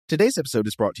Today's episode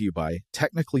is brought to you by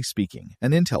Technically Speaking,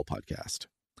 an Intel podcast.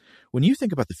 When you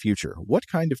think about the future, what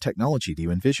kind of technology do you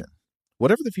envision?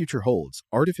 Whatever the future holds,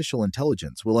 artificial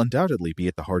intelligence will undoubtedly be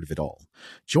at the heart of it all.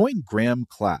 Join Graham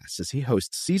Class as he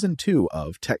hosts Season 2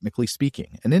 of Technically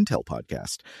Speaking, an Intel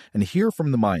podcast, and hear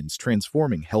from the minds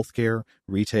transforming healthcare,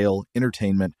 retail,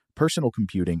 entertainment, personal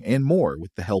computing, and more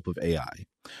with the help of AI.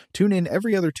 Tune in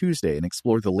every other Tuesday and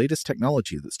explore the latest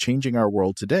technology that's changing our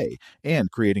world today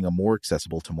and creating a more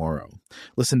accessible tomorrow.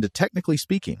 Listen to Technically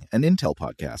Speaking, an Intel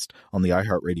podcast on the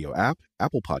iHeartRadio app,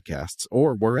 Apple Podcasts,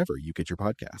 or wherever you get your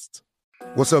podcasts.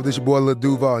 What's up, this your boy Lil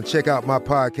Duval, and check out my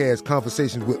podcast,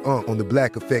 Conversations with Unc, on the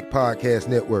Black Effect Podcast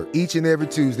Network. Each and every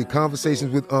Tuesday,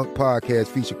 Conversations with Unc podcast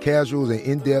feature casuals and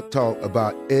in-depth talk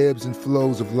about ebbs and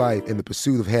flows of life and the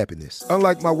pursuit of happiness.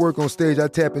 Unlike my work on stage, I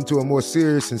tap into a more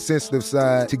serious and sensitive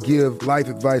side to give life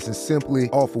advice and simply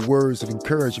offer words of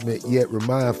encouragement, yet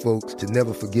remind folks to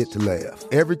never forget to laugh.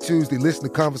 Every Tuesday, listen to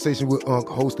Conversations with Unc,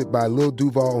 hosted by Lil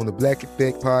Duval on the Black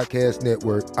Effect Podcast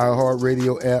Network,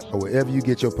 iHeartRadio app, or wherever you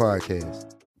get your podcasts.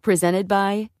 Presented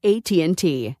by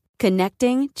AT&T.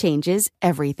 Connecting changes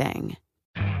everything.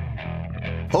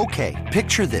 Okay,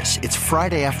 picture this. It's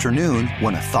Friday afternoon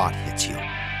when a thought hits you.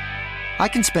 I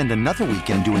can spend another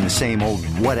weekend doing the same old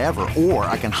whatever, or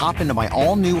I can hop into my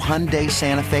all-new Hyundai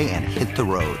Santa Fe and hit the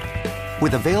road.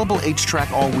 With available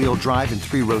H-Track all-wheel drive and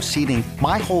 3-row seating,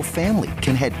 my whole family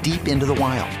can head deep into the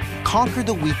wild. Conquer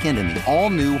the weekend in the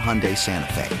all-new Hyundai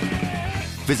Santa Fe.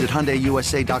 Visit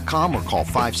HyundaiUSA.com or call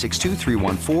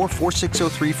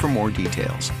 562-314-4603 for more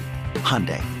details.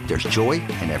 Hyundai, there's joy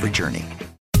in every journey.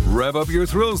 Rev up your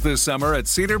thrills this summer at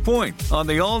Cedar Point on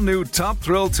the all-new Top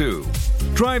Thrill 2.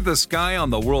 Drive the sky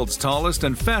on the world's tallest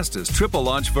and fastest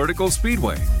triple-launch vertical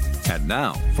speedway. And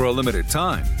now, for a limited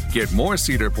time, get more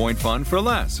Cedar Point fun for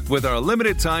less with our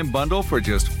limited-time bundle for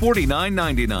just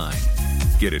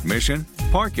 $49.99. Get admission,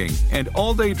 parking, and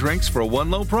all-day drinks for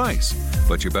one low price.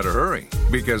 But you better hurry,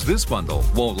 because this bundle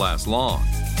won't last long.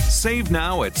 Save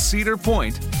now at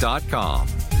cedarpoint.com.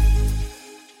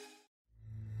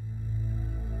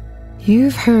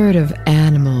 You've heard of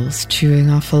animals chewing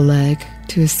off a leg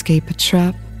to escape a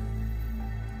trap.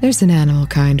 There's an animal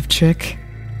kind of trick.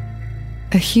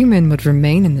 A human would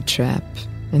remain in the trap,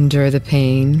 endure the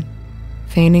pain,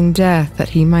 feigning death that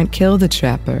he might kill the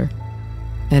trapper,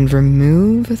 and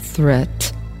remove a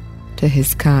threat to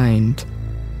his kind.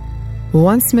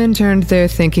 Once men turned their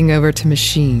thinking over to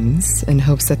machines in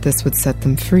hopes that this would set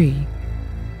them free.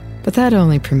 But that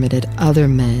only permitted other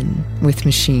men with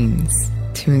machines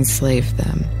to enslave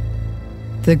them.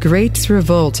 The Great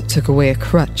Revolt took away a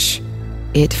crutch.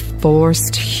 It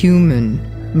forced human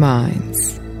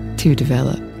minds to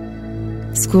develop.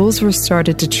 Schools were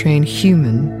started to train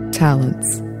human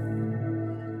talents.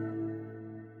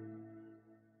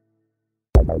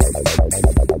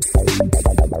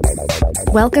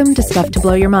 Welcome to Stuff to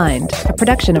Blow Your Mind, a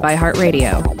production of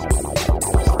iHeartRadio.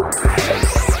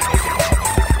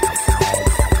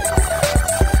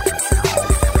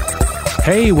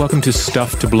 Hey, welcome to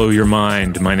Stuff to Blow Your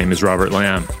Mind. My name is Robert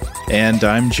Lamb. And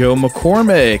I'm Joe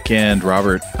McCormick. And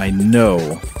Robert, I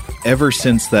know ever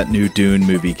since that new Dune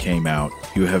movie came out,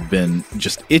 you have been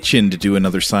just itching to do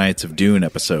another Science of Dune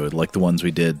episode like the ones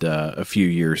we did a few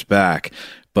years back.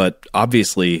 But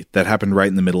obviously, that happened right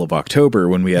in the middle of October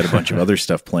when we had a bunch of other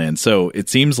stuff planned. So it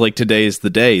seems like today is the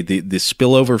day. The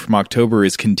spillover from October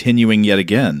is continuing yet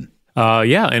again.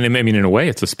 Yeah, and I mean, in a way,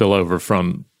 it's a spillover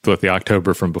from the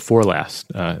October from before last.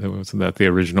 Was that the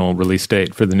original release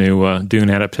date for the new Dune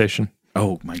adaptation?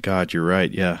 Oh, my God, you're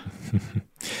right, yeah.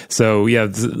 So, yeah,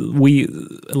 we,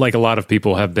 like a lot of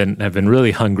people, have been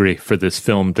really hungry for this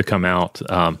film to come out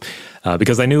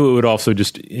because I knew it would also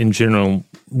just, in general,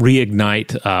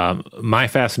 reignite my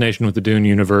fascination with the Dune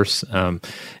universe and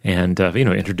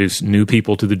introduce new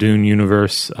people to the Dune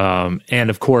universe. And,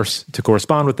 of course, to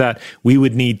correspond with that, we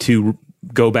would need to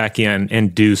go back in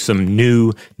and do some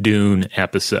new Dune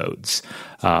episodes.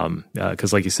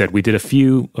 Because like you said, we did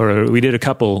a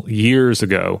couple years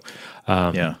ago.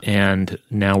 And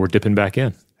now we're dipping back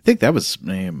in. I think that was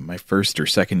my first or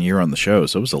second year on the show,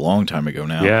 so it was a long time ago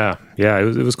now. Yeah,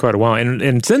 it was quite a while.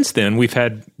 And since then, we've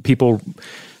had people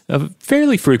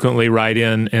fairly frequently write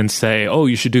in and say, oh,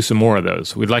 you should do some more of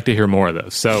those. We'd like to hear more of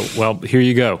those. So, well, here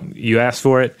you go. You asked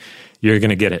for it. You're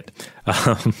going to get it.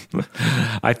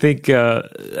 I think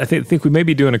we may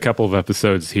be doing a couple of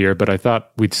episodes here, but I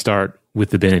thought we'd start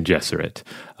with the Bene Gesserit,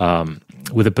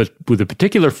 with a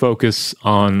particular focus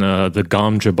on the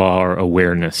Gom Jabbar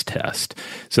awareness test.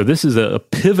 So this is a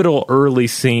pivotal early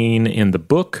scene in the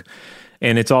book,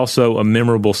 and it's also a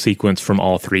memorable sequence from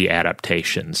all three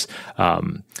adaptations.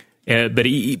 But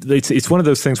it's one of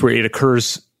those things where it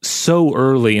occurs so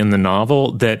early in the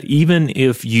novel that even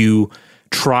if you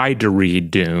tried to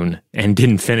read Dune and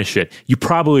didn't finish it, you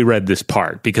probably read this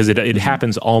part because it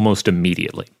happens almost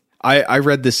immediately. I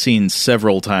read this scene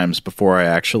several times before I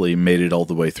actually made it all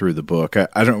the way through the book.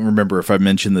 I don't remember if I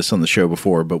mentioned this on the show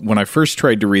before, but when I first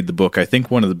tried to read the book, I think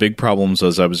one of the big problems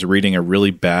was I was reading a really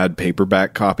bad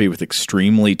paperback copy with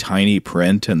extremely tiny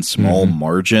print and small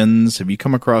margins. Have you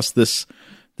come across this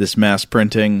mass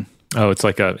printing? Oh, it's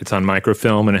it's on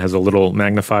microfilm and it has a little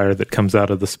magnifier that comes out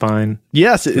of the spine.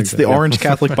 Yes, it's the Orange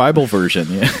Catholic Bible version.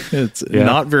 Yeah. It's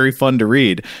not very fun to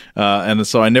read. And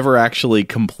so I never actually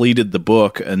completed the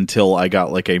book until I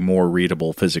got like a more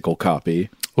readable physical copy.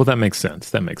 Well, that makes sense.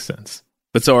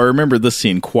 But so I remember this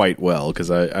scene quite well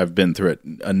because I've been through it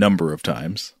a number of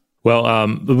times. Well,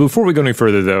 before we go any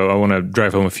further, though, I want to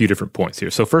drive home a few different points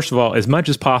here. So first of all, as much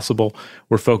as possible,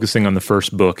 we're focusing on the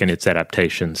first book and its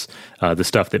adaptations, the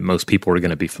stuff that most people are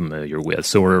going to be familiar with.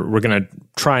 So we're going to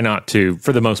try not to,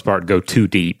 for the most part, go too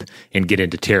deep and get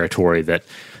into territory that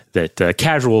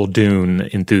casual Dune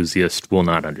enthusiasts will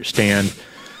not understand.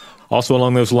 Also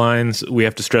along those lines, we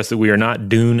have to stress that we are not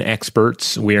Dune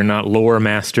experts. We are not lore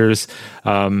masters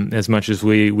as much as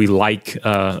we like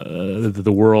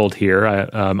the world here.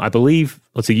 I believe,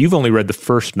 let's see, you've only read the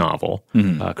first novel,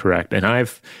 correct? And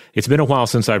it's been a while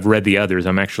since I've read the others.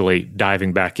 I'm actually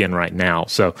diving back in right now.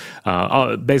 So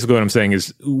basically what I'm saying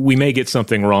is we may get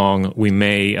something wrong. We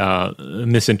may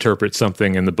misinterpret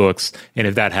something in the books. And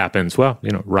if that happens, well,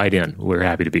 write in. We're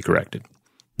happy to be corrected.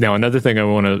 Now, another thing I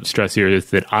want to stress here is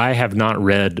that I have not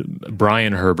read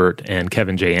Brian Herbert and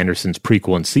Kevin J. Anderson's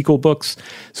prequel and sequel books,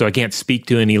 so I can't speak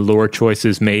to any lore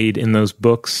choices made in those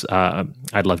books.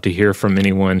 I'd love to hear from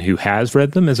anyone who has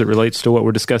read them as it relates to what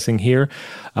we're discussing here.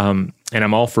 And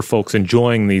I'm all for folks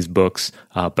enjoying these books,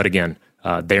 but again,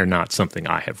 they're not something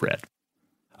I have read.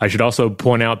 I should also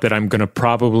point out that I'm going to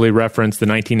probably reference the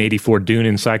 1984 Dune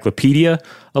Encyclopedia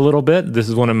a little bit. This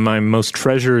is one of my most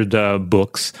treasured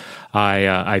books.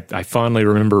 I fondly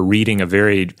remember reading a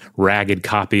very ragged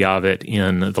copy of it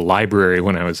in the library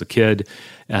when I was a kid.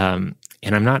 And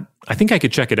I think I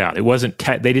could check it out. It wasn't,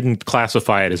 they didn't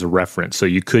classify it as a reference, so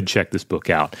you could check this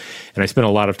book out. And I spent a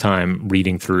lot of time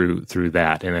reading through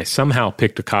that. And I somehow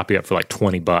picked a copy up for like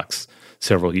 $20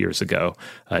 several years ago.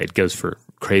 It goes for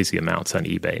crazy amounts on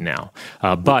eBay now.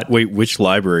 But wait, which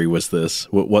library was this?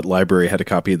 What library had a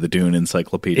copy of the Dune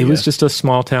Encyclopedia? It was just a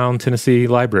small town Tennessee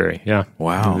library. Yeah.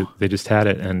 Wow. They just had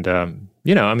it. And,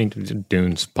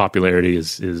 Dune's popularity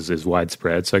is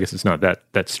widespread, so I guess it's not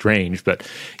that strange. But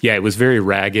yeah, it was very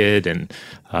ragged, and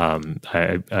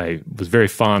I was very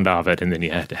fond of it. And then you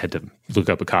had to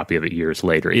look up a copy of it years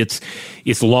later. It's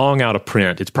long out of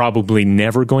print. It's probably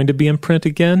never going to be in print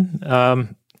again.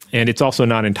 And it's also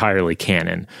not entirely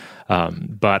canon.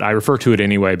 But I refer to it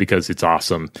anyway because it's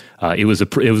awesome. It was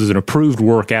an approved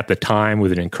work at the time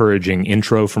with an encouraging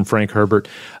intro from Frank Herbert,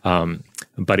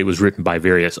 but it was written by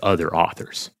various other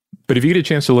authors. But if you get a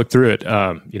chance to look through it,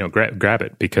 grab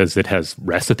it because it has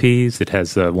recipes, it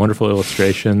has wonderful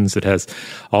illustrations, it has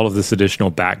all of this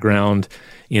additional background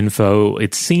info.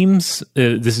 It seems,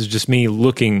 this is just me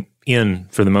looking in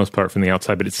for the most part from the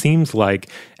outside, but it seems like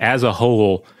as a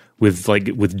whole,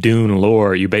 with Dune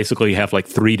lore, you basically have like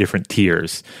three different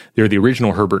tiers. There are the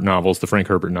original Herbert novels, the Frank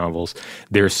Herbert novels.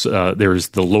 There's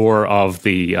the lore of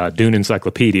the Dune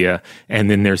Encyclopedia, and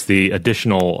then there's the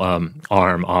additional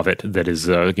arm of it that is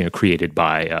created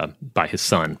by his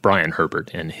son Brian Herbert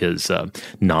and his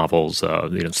novels,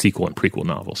 sequel and prequel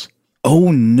novels.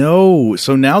 Oh no!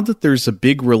 So now that there's a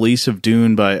big release of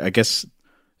Dune by, I guess,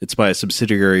 it's by a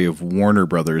subsidiary of Warner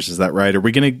Brothers. Is that right? Are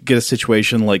we going to get a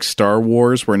situation like Star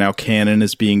Wars where now canon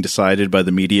is being decided by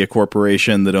the media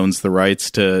corporation that owns the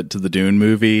rights to the Dune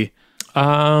movie?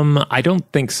 I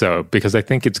don't think so, because I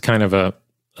think it's kind of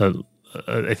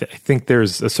I think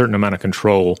there's a certain amount of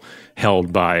control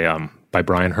held by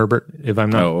Brian Herbert, if I'm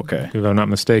not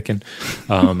mistaken.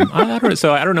 I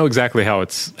don't know exactly how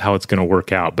it's going to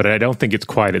work out, but I don't think it's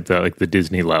quite at the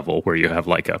Disney level where you have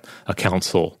like a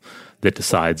council that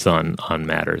decides on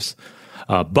matters.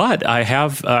 But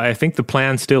I think the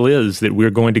plan still is that we're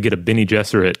going to get a Bene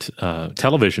Gesserit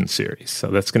television series. So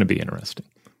that's going to be interesting.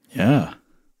 Yeah.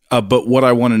 But what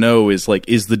I want to know is,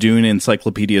 is the Dune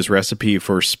Encyclopedia's recipe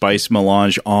for spice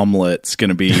melange omelets going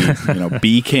to be,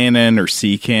 B canon or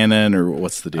C canon, or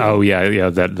what's the deal? Oh yeah,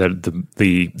 that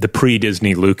the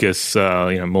pre-Disney Lucas,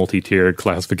 multi-tiered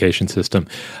classification system.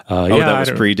 That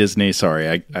was pre-Disney.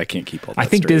 Sorry, I can't keep all that. I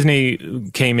think straight. Disney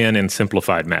came in and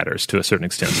simplified matters to a certain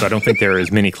extent, so I don't think there are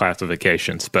as many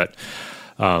classifications. But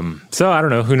so I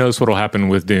don't know. Who knows what will happen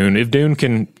with Dune? If Dune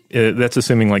can that's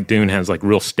assuming like Dune has like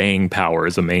real staying power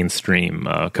as a mainstream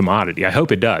commodity. I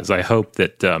hope it does. I hope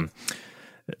that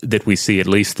that we see at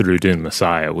least through Dune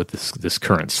Messiah with this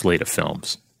current slate of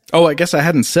films. Oh, I guess I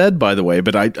hadn't said, by the way,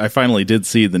 but I finally did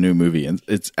see the new movie, and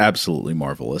it's absolutely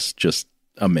marvelous. Just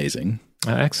amazing.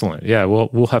 Excellent. Yeah,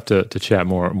 we'll have to chat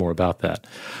more about that.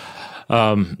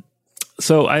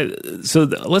 So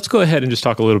let's go ahead and just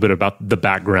talk a little bit about the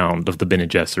background of the Bene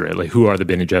Gesserit. Like, who are the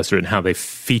Bene Gesserit and how they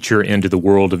feature into the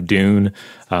world of Dune.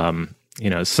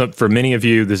 For many of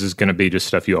you, this is going to be just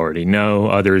stuff you already know.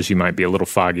 Others, you might be a little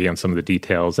foggy on some of the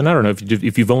details. And I don't know,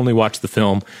 if you've only watched the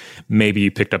film, maybe you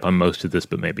picked up on most of this,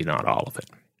 but maybe not all of it.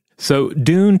 So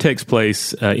Dune takes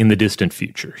place in the distant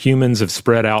future. Humans have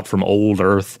spread out from old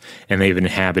Earth, and they've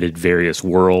inhabited various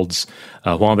worlds.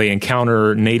 While they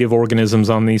encounter native organisms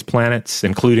on these planets,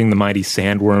 including the mighty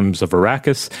sandworms of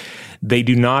Arrakis, they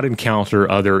do not encounter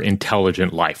other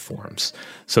intelligent life forms.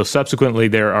 So subsequently,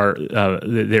 there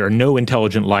are no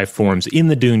intelligent life forms in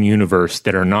the Dune universe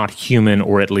that are not human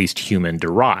or at least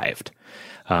human-derived.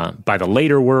 By the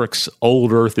later works,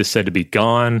 old Earth is said to be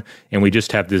gone, and we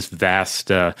just have this vast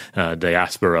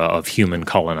diaspora of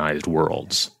human-colonized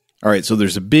worlds. All right, so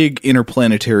there's a big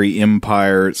interplanetary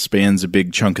empire. It spans a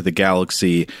big chunk of the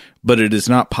galaxy, but it is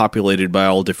not populated by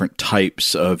all different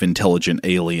types of intelligent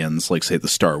aliens, like, say, the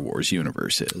Star Wars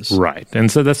universe is. Right, and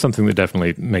so that's something that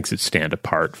definitely makes it stand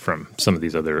apart from some of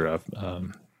these other,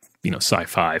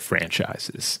 sci-fi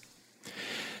franchises.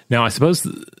 Now, I suppose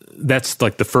that's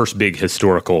like the first big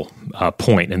historical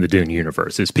point in the Dune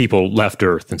universe, is people left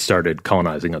Earth and started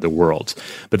colonizing other worlds.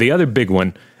 But the other big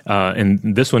one, and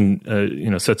this one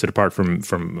sets it apart from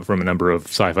a number of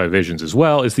sci-fi visions as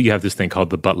well, is that you have this thing called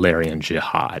the Butlerian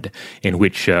Jihad, in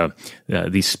which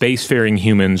these spacefaring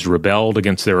humans rebelled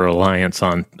against their reliance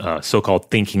on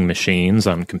so-called thinking machines,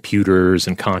 on computers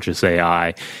and conscious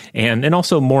AI, and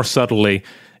also more subtly,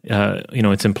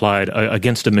 it's implied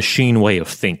against a machine way of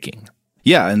thinking.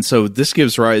 Yeah, and so this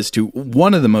gives rise to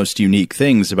one of the most unique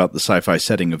things about the sci-fi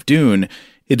setting of Dune.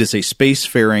 It is a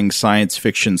spacefaring science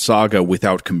fiction saga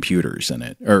without computers in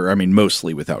it,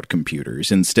 mostly without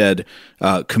computers. Instead,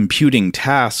 computing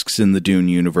tasks in the Dune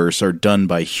universe are done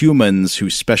by humans who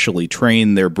specially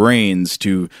train their brains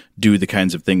to do the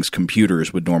kinds of things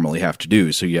computers would normally have to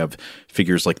do. So you have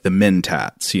figures like the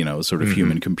Mentats, sort of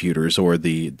human computers, or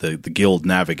the Guild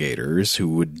Navigators, who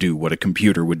would do what a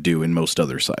computer would do in most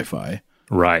other sci-fi.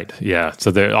 Right, yeah. So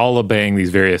they're all obeying these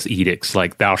various edicts,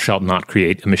 like thou shalt not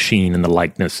create a machine in the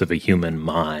likeness of a human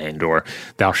mind, or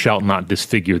thou shalt not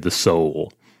disfigure the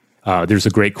soul. There's a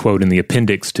great quote in the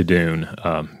appendix to Dune,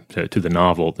 to the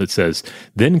novel, that says,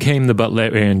 "Then came the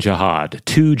Butlerian Jihad,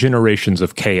 2 generations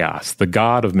of chaos. The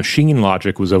god of machine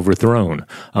logic was overthrown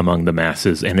among the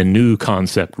masses, and a new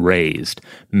concept raised.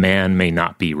 Man may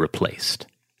not be replaced."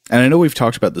 And I know we've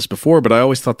talked about this before, but I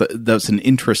always thought that that's an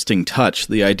interesting touch,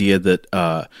 the idea that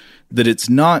that it's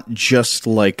not just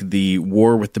like the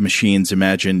war with the machines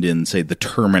imagined in, say, the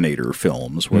Terminator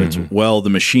films, where it's, the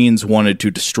machines wanted to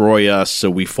destroy us, so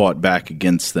we fought back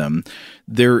against them.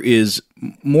 There is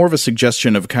more of a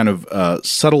suggestion of kind of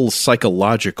subtle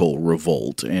psychological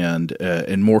revolt and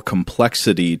more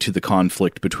complexity to the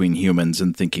conflict between humans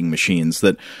and thinking machines,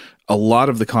 that a lot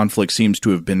of the conflict seems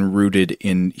to have been rooted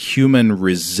in human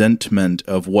resentment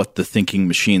of what the thinking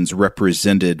machines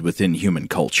represented within human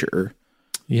culture.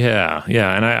 Yeah.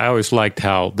 And I always liked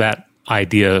how that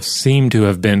idea seemed to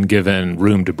have been given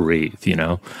room to breathe,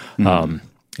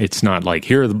 It's not like,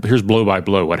 here's blow by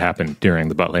blow what happened during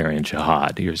the Butlerian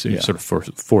Jihad. You're sort of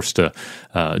forced to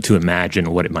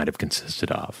imagine what it might have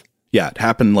consisted of. Yeah, it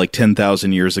happened like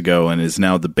 10,000 years ago and is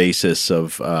now the basis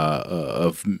of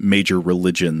major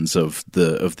religions of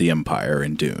the Empire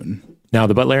in Dune. Now,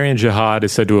 the Butlerian Jihad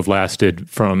is said to have lasted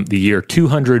from the year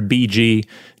 200 BG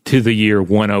to the year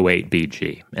 108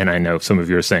 BG. And I know some of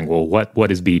you are saying, well,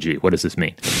 what is BG? What does this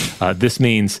mean? This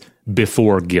means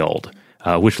before Guild.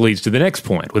 Which leads to the next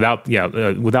point.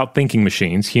 Without thinking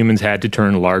machines, humans had to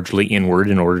turn largely inward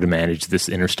in order to manage this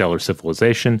interstellar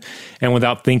civilization. And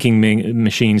without thinking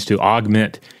machines to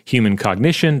augment human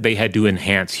cognition, they had to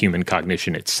enhance human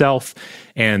cognition itself.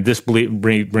 And this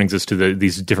brings us to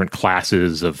these different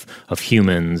classes of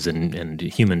humans and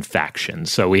human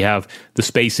factions. So we have the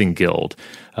Spacing Guild.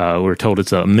 We're told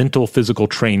it's a mental physical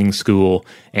training school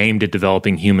aimed at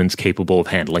developing humans capable of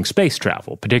handling space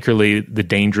travel, particularly the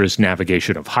dangerous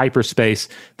navigation of hyperspace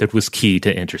that was key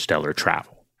to interstellar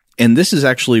travel. And this is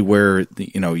actually where,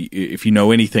 if you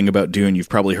know anything about Dune, you've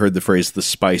probably heard the phrase, the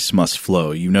spice must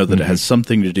flow. You know that it has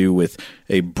something to do with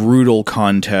a brutal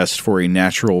contest for a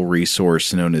natural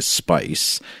resource known as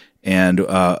spice. And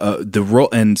the role,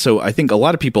 and so I think a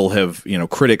lot of people have,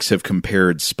 critics have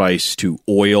compared spice to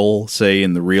oil, say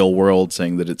in the real world,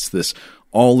 saying that it's this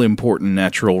all-important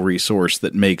natural resource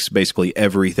that makes basically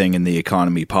everything in the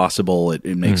economy possible. It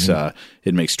makes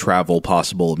it makes travel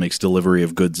possible. It makes delivery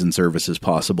of goods and services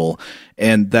possible,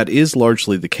 and that is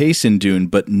largely the case in Dune,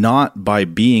 but not by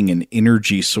being an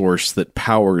energy source that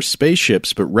powers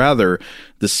spaceships, but rather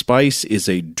the spice is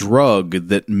a drug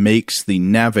that makes the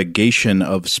navigation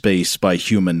of space by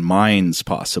human minds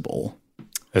possible.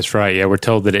 That's right. Yeah, we're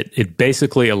told that it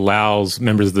basically allows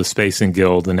members of the Spacing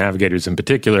Guild, the navigators in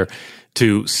particular,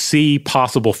 to see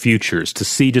possible futures, to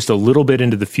see just a little bit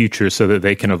into the future so that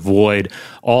they can avoid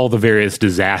all the various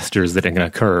disasters that can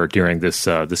occur during this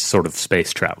this sort of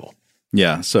space travel.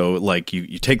 Yeah, so like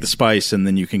you take the spice and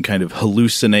then you can kind of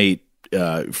hallucinate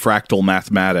fractal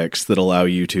mathematics that allow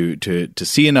you to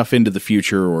see enough into the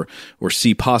future or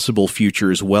see possible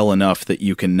futures well enough that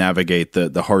you can navigate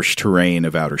the harsh terrain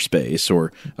of outer space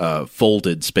or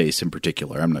folded space in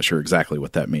particular. I'm not sure exactly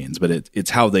what that means, but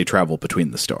it's how they travel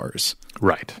between the stars.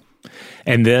 Right.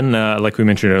 And then, like we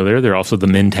mentioned earlier, there are also the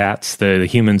Mentats, the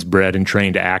humans bred and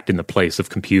trained to act in the place of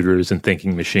computers and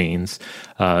thinking machines,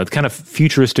 kind of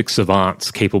futuristic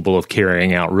savants capable of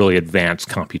carrying out really advanced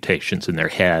computations in their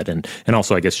head and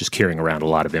also, I guess, just carrying around a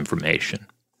lot of information.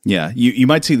 Yeah, you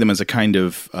might see them as a kind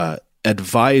of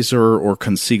advisor or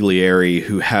consigliere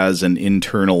who has an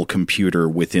internal computer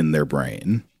within their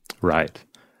brain. Right.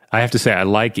 I have to say, I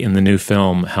like in the new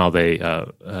film how they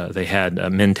had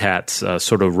Mentats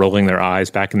sort of rolling their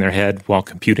eyes back in their head while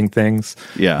computing things.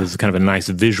 Yeah. This is kind of a nice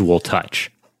visual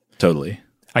touch. Totally.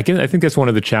 I think that's one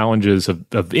of the challenges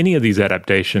of any of these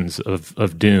adaptations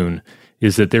of Dune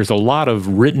is that there's a lot of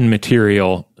written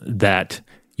material that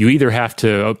you either have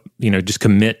to, just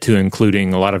commit to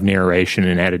including a lot of narration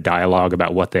and added dialogue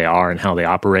about what they are and how they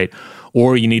operate,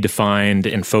 or you need to find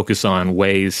and focus on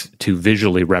ways to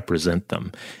visually represent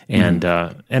them. And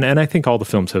and I think all the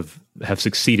films have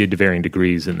succeeded to varying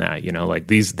degrees in that. Like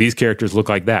these characters look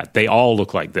like that. They all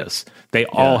look like this. They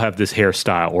all have this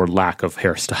hairstyle or lack of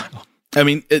hairstyle. I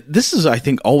mean, this is, I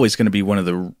think, always going to be one of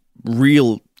the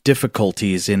real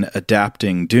difficulties in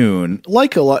adapting Dune.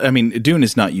 Like a lot, I mean, Dune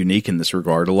is not unique in this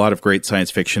regard. A lot of great science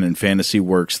fiction and fantasy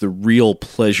works, the real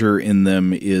pleasure in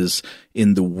them is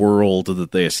in the world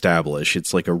that they establish.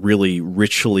 It's like a really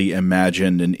richly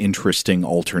imagined and interesting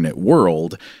alternate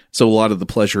world. So a lot of the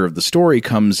pleasure of the story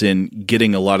comes in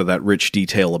getting a lot of that rich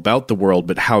detail about the world,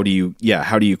 but how do you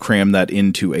cram that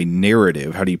into a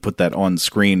narrative? How do you put that on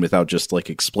screen without just like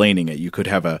explaining it? You could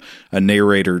have a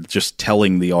narrator just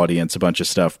telling the audience a bunch of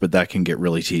stuff, but that can get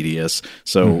really tedious.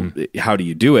 So how do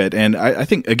you do it? And I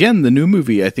think, again, the new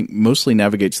movie, I think, mostly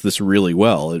navigates this really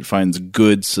well. It finds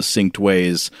good, succinct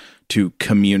ways to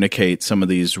communicate some of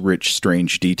these rich,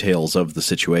 strange details of the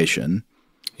situation.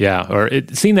 Yeah, or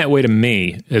it seemed that way to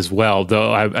me as well,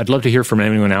 though I'd love to hear from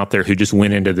anyone out there who just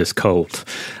went into this cult.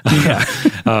 Yeah.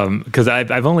 Because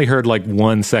I've only heard like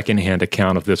one secondhand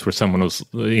account of this where someone was,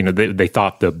 they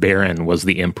thought the Baron was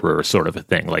the Emperor sort of a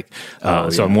thing.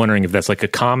 So I'm wondering if that's like a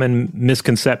common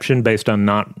misconception based on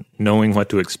not knowing what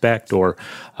to expect, or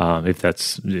if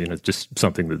that's just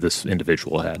something that this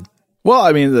individual had. Well,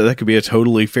 I mean, that could be a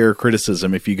totally fair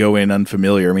criticism if you go in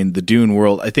unfamiliar. I mean, the Dune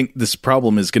world, I think this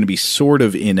problem is going to be sort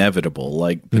of inevitable.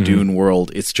 Like the Dune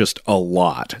world, it's just a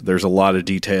lot. There's a lot of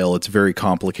detail. It's very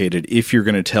complicated. If you're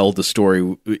going to tell the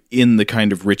story in the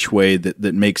kind of rich way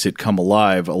that makes it come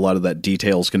alive, a lot of that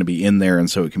detail is going to be in there, and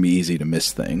so it can be easy to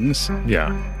miss things.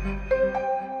 Yeah.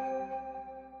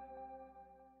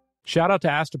 Shout out to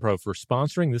Astapro for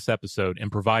sponsoring this episode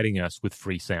and providing us with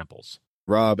free samples.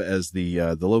 Rob, as the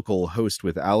local host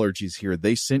with allergies here,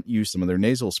 they sent you some of their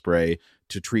nasal spray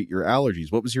to treat your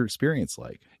allergies. What was your experience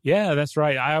like? Yeah, that's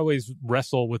right. I always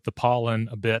wrestle with the pollen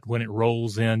a bit when it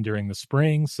rolls in during the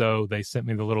spring, so they sent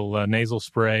me the little nasal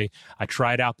spray. I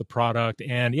tried out the product,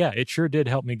 and yeah, it sure did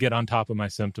help me get on top of my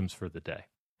symptoms for the day.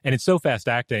 And it's so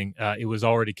fast-acting, it was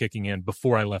already kicking in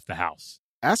before I left the house.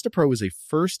 Astapro is a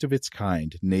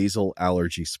first-of-its-kind nasal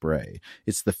allergy spray.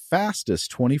 It's the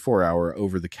fastest 24-hour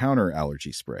over-the-counter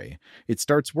allergy spray. It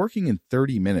starts working in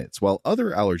 30 minutes, while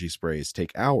other allergy sprays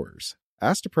take hours.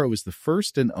 Astapro is the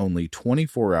first and only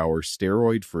 24-hour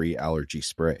steroid-free allergy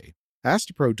spray.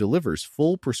 Astapro delivers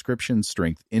full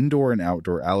prescription-strength indoor and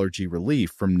outdoor allergy relief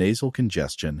from nasal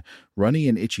congestion, runny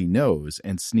and itchy nose,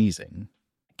 and sneezing.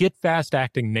 Get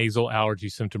fast-acting nasal allergy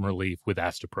symptom relief with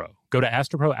Astapro. Go to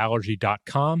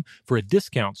astaproallergy.com for a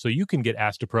discount so you can get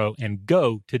Astapro and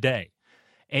go today.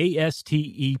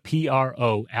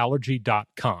 ASTEPRO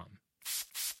allergy.com.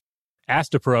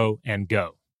 Astapro and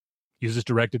go. Use as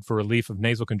directed for relief of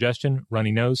nasal congestion,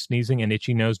 runny nose, sneezing, and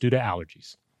itchy nose due to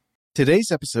allergies. Today's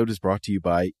episode is brought to you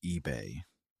by eBay.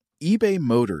 eBay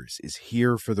Motors is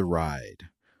here for the ride.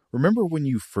 Remember when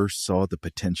you first saw the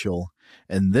potential?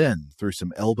 And then, through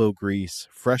some elbow grease,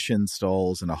 fresh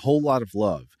installs, and a whole lot of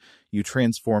love, you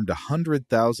transformed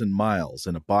 100,000 miles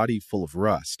and a body full of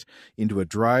rust into a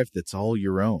drive that's all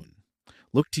your own.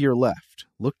 Look to your left.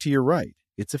 Look to your right.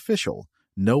 It's official.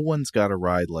 No one's got a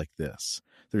ride like this.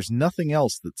 There's nothing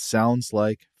else that sounds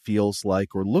like, feels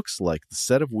like, or looks like the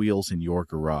set of wheels in your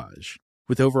garage.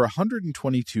 With over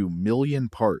 122 million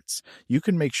parts, you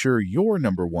can make sure your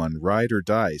number one ride or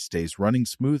die stays running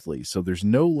smoothly, so there's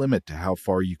no limit to how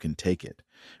far you can take it.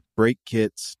 Brake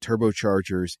kits,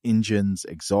 turbochargers, engines,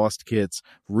 exhaust kits,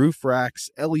 roof racks,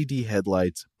 LED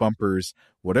headlights, bumpers,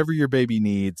 whatever your baby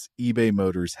needs, eBay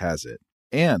Motors has it.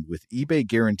 And with eBay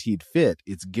Guaranteed Fit,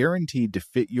 it's guaranteed to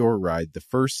fit your ride the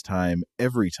first time,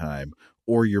 every time,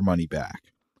 or your money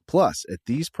back. Plus, at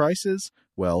these prices,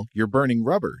 well, you're burning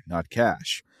rubber, not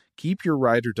cash. Keep your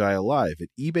ride or die alive at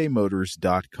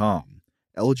ebaymotors.com.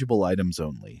 Eligible items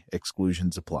only.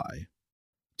 Exclusions apply.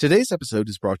 Today's episode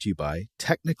is brought to you by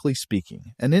Technically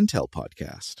Speaking, an Intel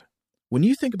podcast. When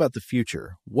you think about the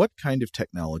future, what kind of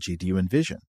technology do you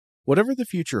envision? Whatever the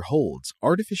future holds,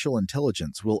 artificial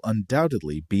intelligence will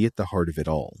undoubtedly be at the heart of it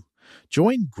all.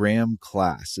 Join Graham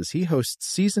Class as he hosts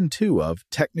Season 2 of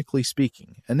Technically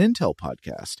Speaking, an Intel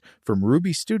podcast from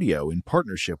Ruby Studio in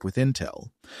partnership with Intel.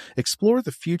 Explore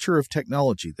the future of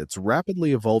technology that's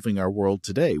rapidly evolving our world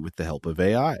today with the help of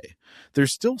AI.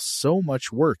 There's still so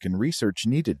much work and research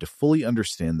needed to fully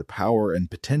understand the power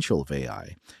and potential of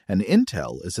AI, and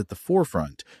Intel is at the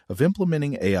forefront of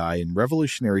implementing AI in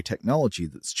revolutionary technology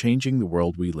that's changing the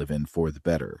world we live in for the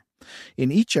better.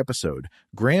 In each episode,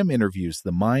 Graham interviews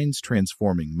the minds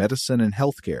transforming medicine and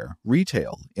healthcare,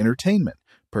 retail, entertainment,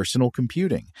 personal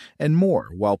computing, and more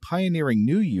while pioneering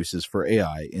new uses for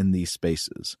AI in these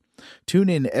spaces. Tune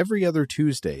in every other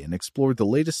Tuesday and explore the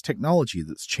latest technology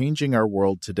that's changing our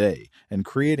world today and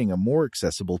creating a more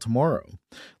accessible tomorrow.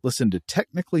 Listen to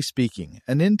Technically Speaking,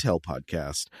 an Intel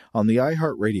podcast on the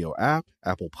iHeartRadio app,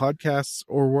 Apple Podcasts,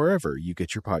 or wherever you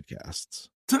get your podcasts.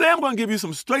 Today I'm going to give you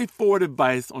some straightforward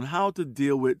advice on how to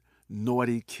deal with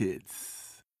naughty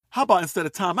kids. How about instead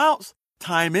of timeouts,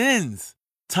 time-ins?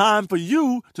 Time for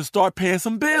you to start paying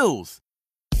some bills.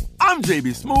 I'm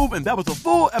JB Smoove, and that was a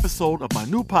full episode of my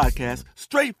new podcast,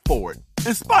 Straightforward,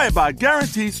 inspired by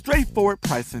guaranteed straightforward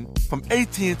pricing from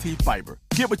AT&T Fiber.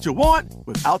 Get what you want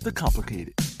without the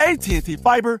complicated. AT&T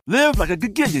Fiber, live like a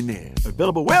gigillionaire.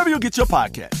 Available wherever you get your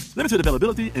podcast. Limited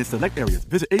availability in select areas.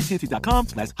 Visit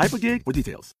AT&T.com/hypergig for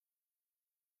details.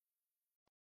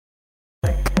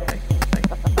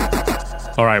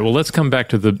 All right, well, let's come back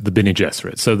to the Bene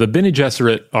Gesserit. So the Bene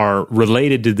Gesserit are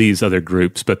related to these other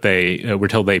groups, but we're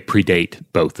told they predate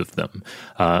both of them.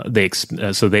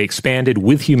 So they expanded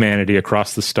with humanity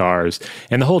across the stars,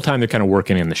 and the whole time they're kind of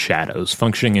working in the shadows,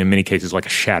 functioning in many cases like a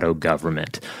shadow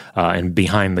government, and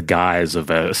behind the guise of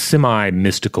a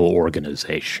semi-mystical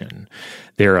organization.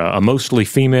 They're a mostly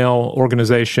female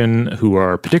organization who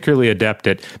are particularly adept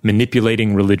at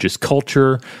manipulating religious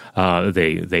culture.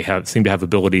 They seem to have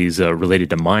abilities related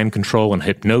to mind control and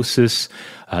hypnosis.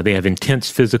 They have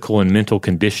intense physical and mental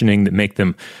conditioning that make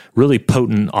them really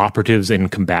potent operatives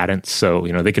and combatants. So,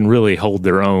 they can really hold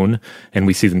their own, and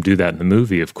we see them do that in the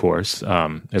movie, of course.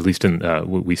 At least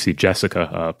we see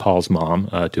Jessica, Paul's mom,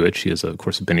 do it. She is, of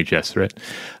course, a Bene Gesserit.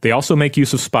 They also make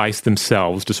use of spice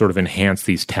themselves to sort of enhance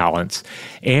these talents.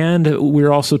 And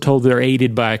we're also told they're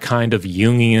aided by a kind of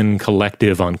Jungian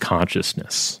collective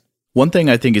unconsciousness. One thing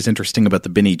I think is interesting about the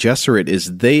Bene Gesserit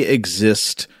is they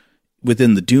exist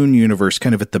within the Dune universe,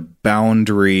 kind of at the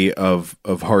boundary of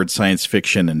hard science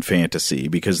fiction and fantasy,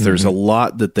 because there's a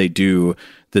lot that they do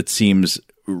that seems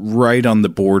right on the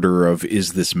border of,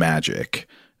 is this magic?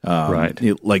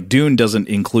 Right. Like Dune doesn't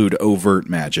include overt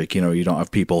magic. You don't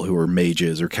have people who are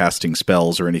mages or casting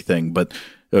spells or anything, but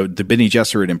the Bene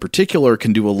Gesserit in particular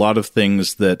can do a lot of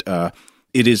things that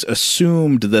it is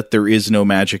assumed that there is no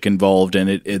magic involved,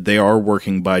 and they are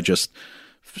working by just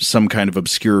some kind of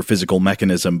obscure physical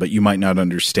mechanism, but you might not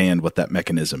understand what that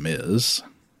mechanism is.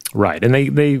 Right, and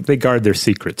they guard their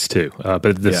secrets too.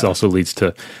 But this also leads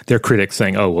to their critics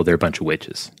saying, "Oh, well, they're a bunch of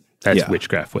witches. That's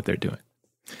witchcraft, what they're doing."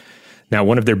 Now,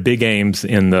 one of their big aims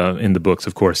in the books,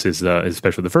 of course, is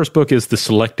especially the first book, is the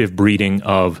selective breeding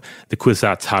of the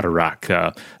Kwisatz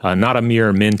Haderach, not a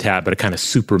mere mentat, but a kind of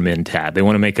super mentat. They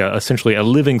want to make essentially a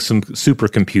living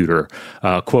supercomputer,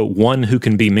 quote, one who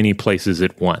can be many places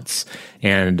at once.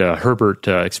 And Herbert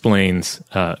explains,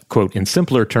 quote, in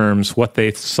simpler terms, what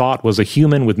they sought was a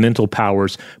human with mental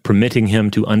powers permitting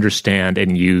him to understand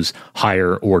and use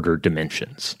higher order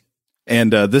dimensions.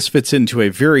 And this fits into a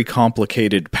very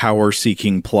complicated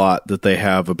power-seeking plot that they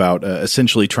have about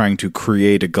essentially trying to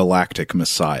create a galactic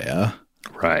messiah.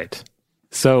 Right.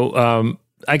 So,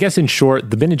 I guess in short,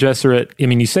 the Bene Gesserit, I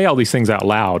mean, you say all these things out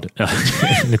loud.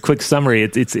 In a quick summary,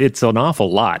 it's an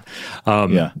awful lot.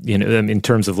 You know, in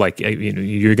terms of like, you know,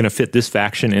 you're going to fit this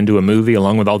faction into a movie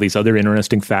along with all these other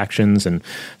interesting factions and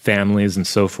families and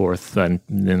so forth, and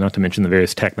not to mention the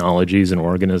various technologies and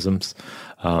organisms.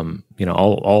 You know,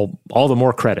 all the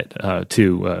more credit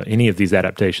to any of these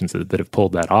adaptations that have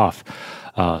pulled that off.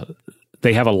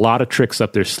 They have a lot of tricks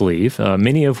up their sleeve,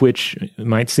 many of which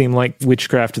might seem like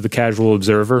witchcraft to the casual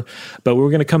observer. But we're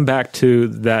going to come back to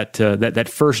that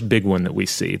first big one that we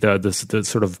see. The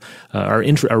sort of our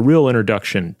real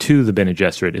introduction to the Bene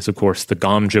Gesserit is, of course, the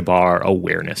Gom Jabbar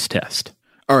awareness test.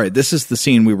 All right, this is the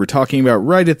scene we were talking about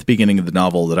right at the beginning of the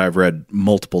novel that I've read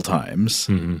multiple times.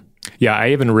 Mm-hmm. Yeah, I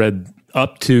even read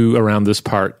up to around this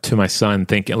part to my son,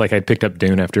 thinking like I picked up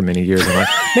Dune after many years. I'm like,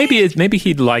 maybe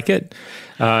he'd like it.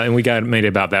 And we made it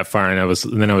about that far, and I was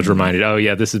reminded, oh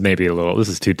yeah, this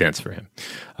is too dense for him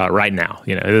right now.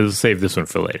 You know, it'll save this one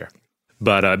for later.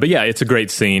 But yeah, it's a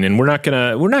great scene, and we're not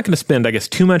gonna spend, I guess,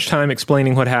 too much time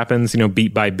explaining what happens, you know,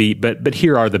 beat by beat. But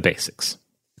here are the basics.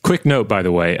 Quick note, by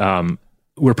the way,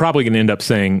 we're probably going to end up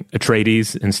saying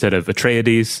Atreides instead of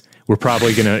Atreides. We're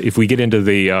probably going to, if we get into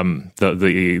the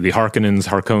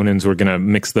Harkonnens, we're going to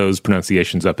mix those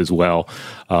pronunciations up as well.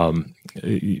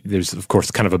 There's, of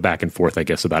course, kind of a back and forth, I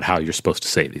guess, about how you're supposed to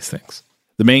say these things.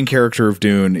 The main character of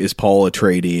Dune is Paul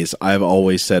Atreides. I've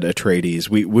always said Atreides.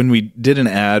 When we did an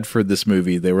ad for this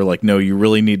movie, they were like, no, you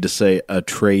really need to say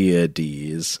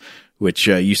Atreides, which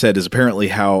you said is apparently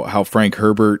how Frank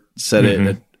Herbert said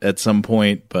it at some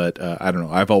point, but I don't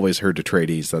know. I've always heard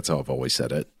Atreides. That's how I've always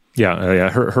said it. Yeah.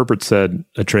 Herbert said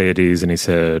Atreides, and he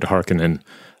said Harkonnen.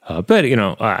 But, you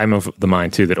know, I'm of the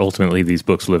mind, too, that ultimately these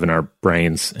books live in our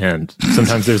brains, and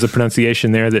sometimes there's a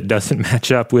pronunciation there that doesn't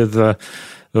match up with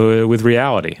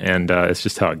reality, and it's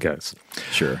just how it goes.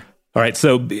 Sure. All right,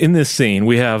 so in this scene,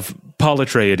 we have Paul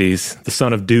Atreides, the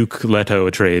son of Duke Leto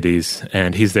Atreides,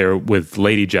 and he's there with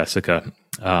Lady Jessica,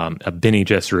 a Bene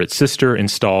Gesserit sister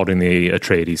installed in the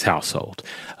Atreides household.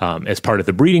 As part of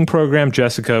the breeding program,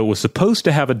 Jessica was supposed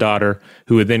to have a daughter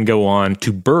who would then go on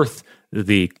to birth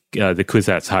the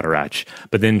Kwisatz Haderach,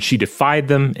 but then she defied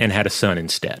them and had a son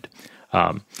instead.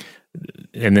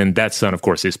 And then that son, of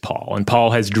course, is Paul. And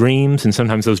Paul has dreams, and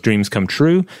sometimes those dreams come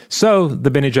true. So the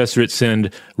Bene Gesserit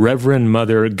send Reverend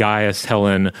Mother Gaius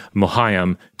Helen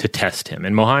Mohiam to test him.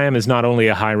 And Mohiam is not only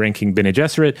a high-ranking Bene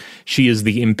Gesserit, she is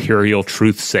the imperial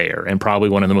truthsayer and probably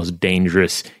one of the most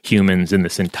dangerous humans in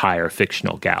this entire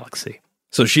fictional galaxy.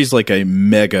 So she's like a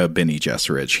mega Bene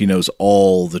Gesserit. She knows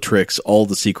all the tricks, all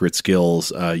the secret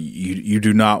skills. You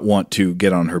do not want to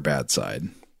get on her bad side.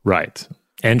 Right.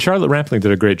 And Charlotte Rampling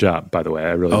did a great job, by the way.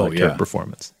 I really liked her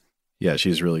performance. Yeah,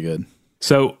 she's really good.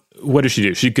 So what does she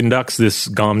do? She conducts this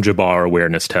Gom Jabbar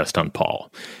awareness test on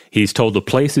Paul. He's told to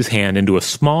place his hand into a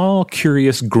small,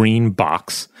 curious green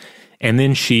box, and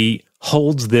then she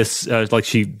holds this, like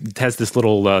she has this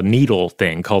little needle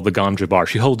thing called the Gom Jabbar.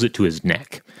 She holds it to his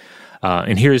neck.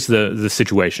 And here's the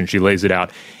situation. She lays it out.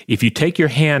 If you take your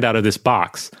hand out of this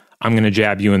box, I'm going to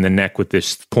jab you in the neck with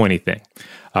this pointy thing.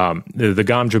 The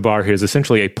Gom Jabbar here is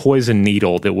essentially a poison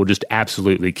needle that will just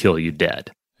absolutely kill you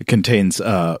dead. It contains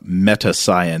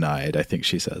metacyanide, I think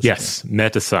she says. Yes,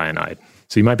 metacyanide.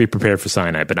 So you might be prepared for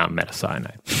cyanide, but not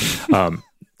metacyanide.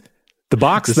 The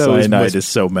box, the though, cyanide is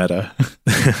so meta.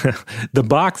 The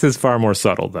box is far more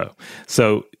subtle, though.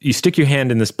 So you stick your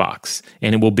hand in this box,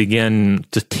 and it will begin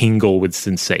to tingle with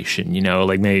sensation. You know,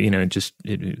 like maybe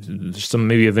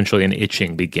maybe eventually an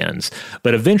itching begins.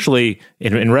 But eventually,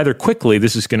 and rather quickly,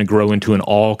 this is going to grow into an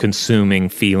all-consuming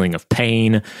feeling of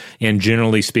pain. And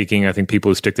generally speaking, I think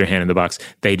people who stick their hand in the box,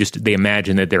 they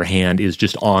imagine that their hand is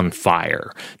just on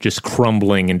fire, just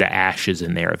crumbling into ashes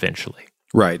in there eventually.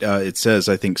 Right. It says,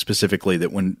 I think specifically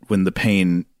that when the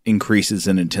pain increases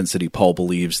in intensity, Paul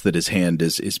believes that his hand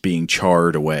is being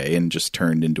charred away and just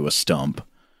turned into a stump.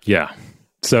 Yeah.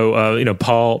 So,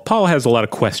 Paul has a lot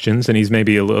of questions, and he's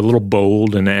maybe a little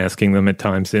bold in asking them at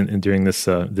times during this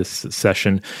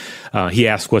session. He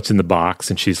asks what's in the box,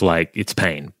 and she's like, it's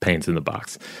pain. Pain's in the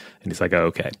box. And he's like, oh,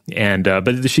 okay. And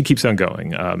but she keeps on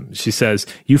going. She says,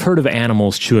 you've heard of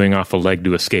animals chewing off a leg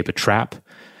to escape a trap?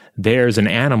 There's an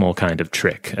animal kind of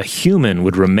trick. A human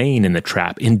would remain in the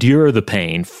trap, endure the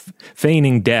pain,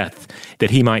 feigning death, that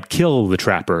he might kill the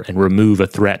trapper and remove a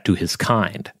threat to his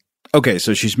kind. Okay,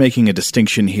 so she's making a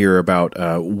distinction here about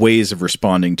ways of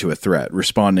responding to a threat,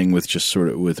 responding with just sort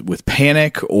of with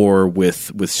panic or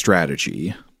with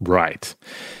strategy. Right.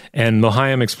 And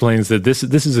Mohiam explains that this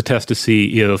is a test to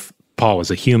see if Paul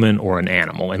is a human or an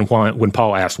animal. And when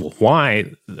Paul asks, well,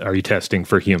 why are you testing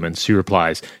for humans? She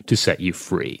replies, to set you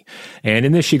free. And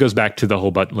in this, she goes back to the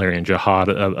whole Butlerian jihad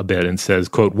a bit and says,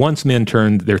 quote, once men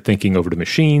turned their thinking over to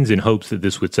machines in hopes that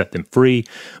this would set them free,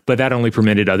 but that only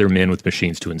permitted other men with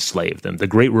machines to enslave them. The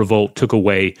Great Revolt took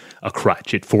away a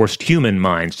crutch. It forced human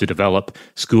minds to develop.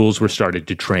 Schools were started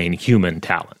to train human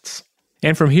talents.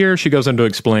 And from here, she goes on to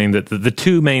explain that the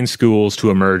two main schools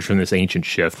to emerge from this ancient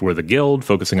shift were the Guild,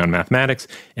 focusing on mathematics,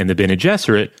 and the Bene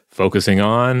Gesserit, focusing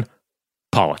on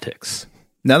politics.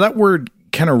 Now, that word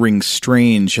kind of rings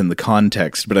strange in the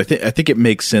context, but I think it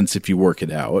makes sense if you work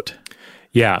it out.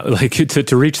 Yeah, like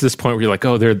to reach this point where you're like,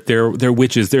 oh, they're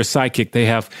witches, they're psychic, they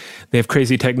have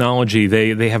crazy technology,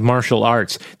 they have martial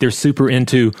arts, they're super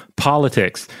into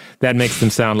politics. That makes them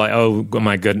sound like, oh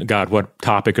my God, what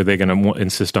topic are they going to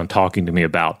insist on talking to me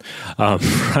about?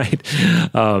 Right?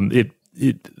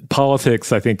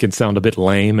 Politics, I think, can sound a bit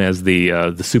lame as the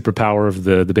superpower of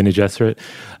the Bene Gesserit.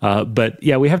 But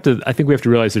yeah, I think we have to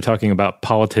realize they're talking about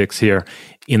politics here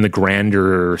in the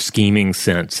grander scheming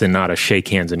sense, and not a shake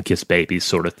hands and kiss babies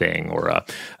sort of thing, or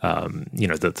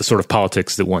the sort of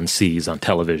politics that one sees on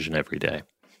television every day.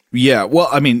 Yeah, well,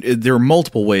 I mean, there are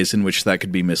multiple ways in which that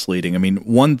could be misleading. I mean,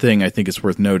 one thing I think is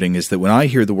worth noting is that when I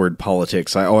hear the word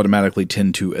politics, I automatically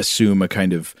tend to assume a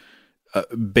kind of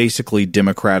basically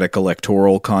democratic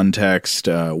electoral context,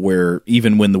 where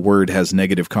even when the word has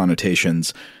negative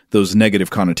connotations, those negative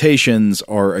connotations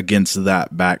are against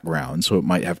that background. So it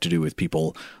might have to do with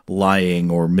people lying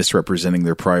or misrepresenting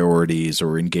their priorities,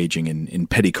 or engaging in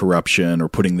petty corruption, or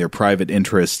putting their private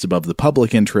interests above the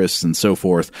public interests, and so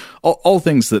forth. All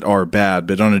things that are bad,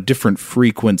 but on a different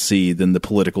frequency than the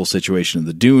political situation of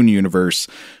the Dune universe,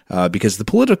 because the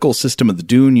political system of the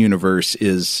Dune universe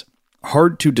is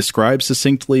hard to describe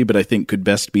succinctly, but I think could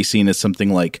best be seen as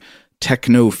something like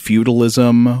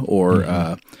techno-feudalism,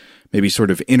 or maybe sort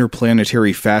of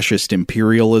interplanetary fascist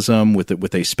imperialism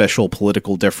with a special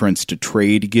political deference to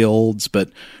trade guilds. But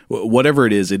whatever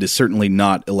it is certainly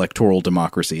not electoral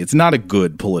democracy. It's not a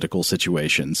good political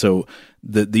situation. So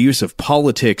the use of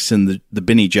politics in the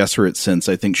Bene Gesserit sense,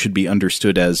 I think, should be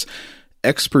understood as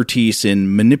expertise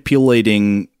in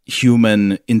manipulating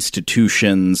human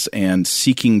institutions and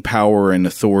seeking power and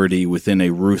authority within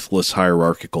a ruthless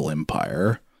hierarchical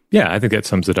empire. Yeah, I think that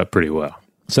sums it up pretty well.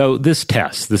 So this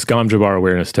test, this Gom Jabbar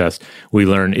awareness test, we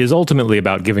learn is ultimately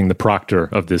about giving the proctor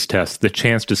of this test the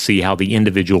chance to see how the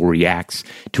individual reacts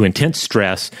to intense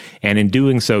stress, and in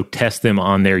doing so, test them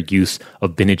on their use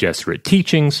of Bene Gesserit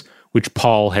teachings, which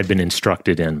Paul had been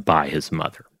instructed in by his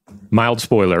mother. Mild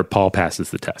spoiler, Paul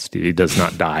passes the test. He does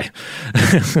not die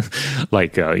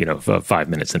 5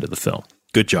 minutes into the film.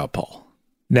 Good job, Paul.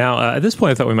 Now, at this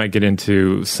point, I thought we might get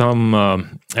into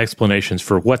some explanations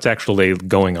for what's actually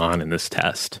going on in this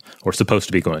test, or supposed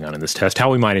to be going on in this test, how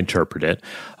we might interpret it.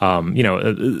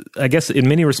 I guess in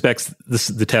many respects,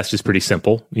 the test is pretty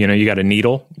simple. You got a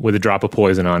needle with a drop of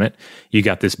poison on it. You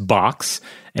got this box,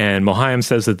 and Mohiam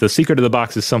says that the secret of the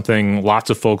box is something lots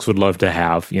of folks would love to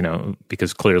have,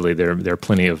 because clearly there are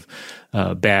plenty of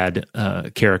bad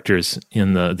characters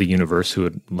in the universe who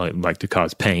would like to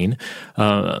cause pain.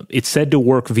 It's said to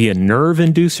work via nerve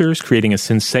inducers, creating a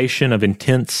sensation of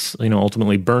intense,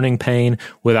 ultimately burning pain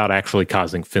without actually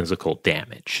causing physical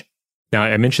damage. Now,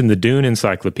 I mentioned the Dune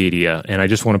Encyclopedia, and I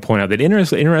just want to point out that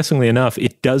interestingly enough,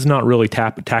 it does not really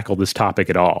tackle this topic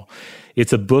at all.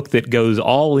 It's a book that goes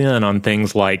all in on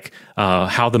things like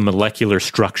how the molecular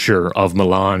structure of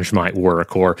melange might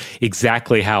work, or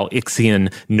exactly how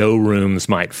Ixian no rooms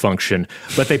might function.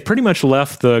 But they pretty much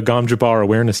left the Gom Jabbar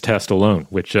awareness test alone,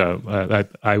 which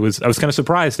I was kind of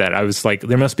surprised at. I was like,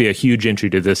 there must be a huge entry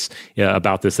to this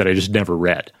about this that I just never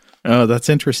read. Oh, that's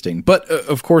interesting. But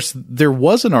of course, there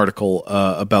was an article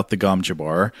about the Gom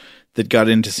Jabbar that got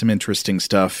into some interesting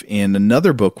stuff in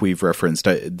another book we've referenced.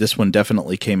 This one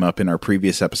definitely came up in our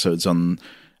previous episodes on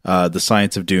the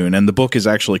Science of Dune, and the book is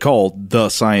actually called The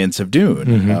Science of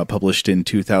Dune, published in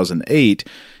 2008.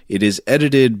 It is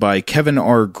edited by Kevin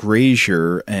R.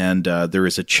 Grazier, and there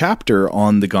is a chapter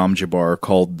on the Gom Jabbar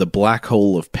called The Black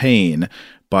Hole of Pain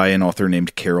by an author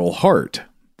named Carol Hart.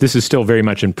 This is still very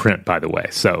much in print, by the way.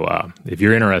 So if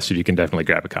you're interested, you can definitely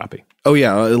grab a copy. Oh,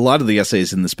 yeah. A lot of the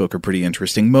essays in this book are pretty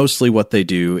interesting. Mostly what they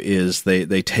do is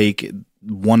they take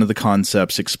one of the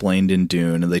concepts explained in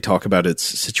Dune, and they talk about its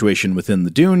situation within the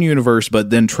Dune universe,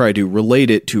 but then try to relate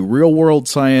it to real-world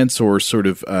science or sort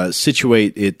of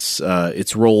situate its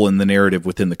role in the narrative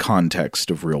within the context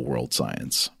of real-world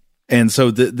science. And so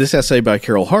this essay by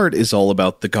Carol Hart is all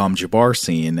about the Gom Jabbar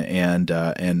scene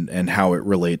and how it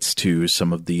relates to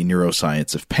some of the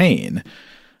neuroscience of pain.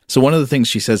 So one of the things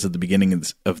she says at the beginning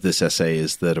of this essay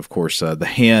is that, of course, the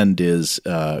hand is,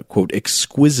 quote,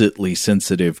 exquisitely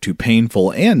sensitive to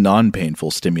painful and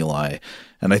non-painful stimuli.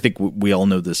 And I think we all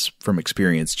know this from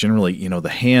experience. Generally, the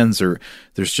hands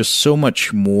there's just so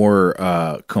much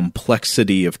more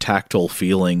complexity of tactile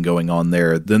feeling going on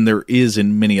there than there is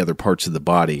in many other parts of the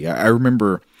body. I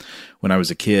remember when I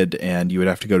was a kid and you would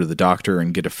have to go to the doctor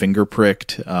and get a finger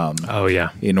pricked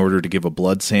in order to give a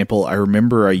blood sample. I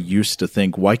remember I used to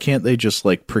think, why can't they just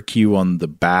prick you on the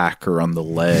back or on the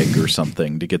leg or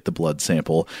something to get the blood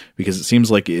sample? Because it seems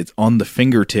like it's on the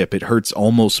fingertip. It hurts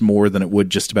almost more than it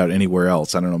would just about anywhere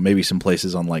else. I don't know, maybe some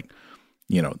places on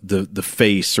the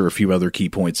face or a few other key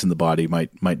points in the body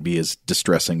might be as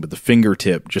distressing, but the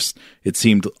fingertip it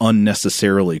seemed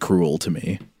unnecessarily cruel to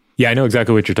me. Yeah, I know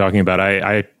exactly what you're talking about.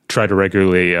 I try to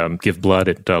regularly give blood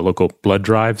at local blood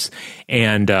drives,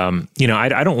 and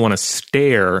I don't want to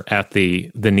stare at the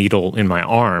needle in my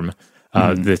arm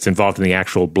that's involved in the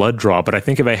actual blood draw. But I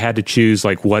think if I had to choose,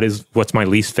 what's my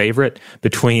least favorite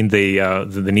between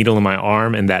the needle in my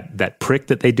arm and that prick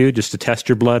that they do just to test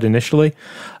your blood initially,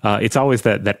 it's always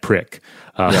that prick.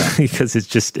 Because it's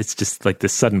just like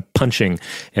this sudden punching,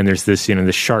 and there's this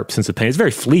this sharp sense of pain. It's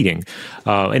very fleeting,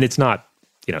 and it's not.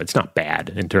 It's not bad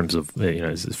in terms of,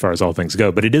 as far as all things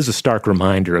go, but it is a stark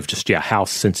reminder of just, how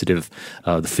sensitive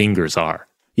the fingers are.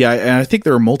 Yeah, and I think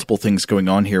there are multiple things going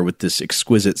on here with this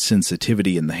exquisite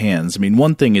sensitivity in the hands. I mean,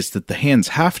 one thing is that the hands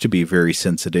have to be very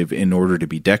sensitive in order to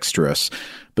be dexterous,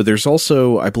 but there's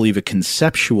also, I believe, a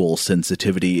conceptual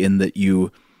sensitivity in that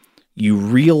you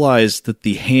realize that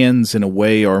the hands in a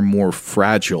way are more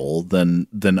fragile than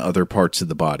other parts of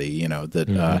the body,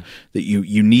 that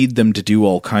you need them to do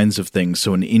all kinds of things.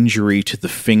 So an injury to the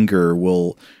finger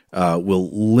will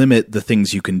limit the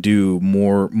things you can do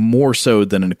more so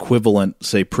than an equivalent,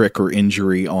 say, prick or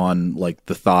injury on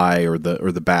the thigh or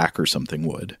the back or something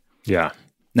would. Yeah.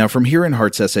 Now, from here in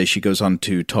Hart's essay, she goes on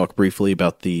to talk briefly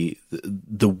about the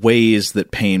ways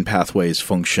that pain pathways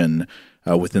function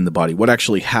within the body. What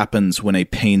actually happens when a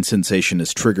pain sensation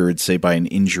is triggered, say, by an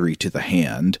injury to the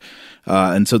hand.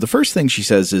 And so the first thing she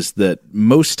says is that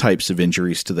most types of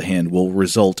injuries to the hand will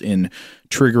result in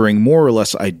triggering more or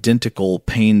less identical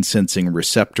pain-sensing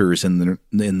receptors in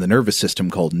the nervous system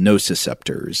called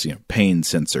nociceptors, pain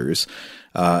sensors.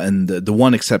 And the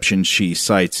one exception she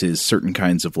cites is certain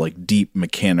kinds of deep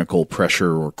mechanical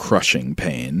pressure or crushing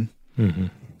pain. Mm-hmm.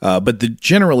 But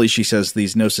generally, she says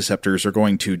these nociceptors are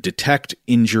going to detect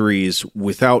injuries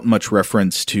without much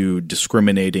reference to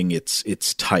discriminating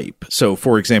its type. So,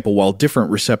 for example, while different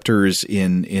receptors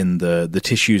in the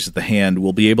tissues of the hand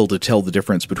will be able to tell the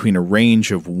difference between a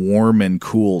range of warm and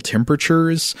cool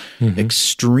temperatures,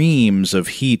 extremes of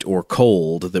heat or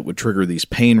cold that would trigger these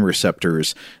pain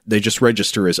receptors, they just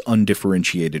register as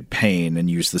undifferentiated pain and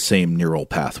use the same neural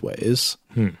pathways.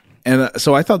 And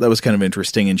so I thought that was kind of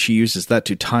interesting, and she uses that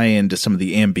to tie into some of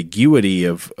the ambiguity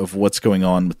of what's going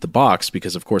on with the box,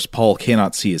 because, of course, Paul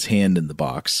cannot see his hand in the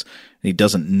box, and he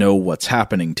doesn't know what's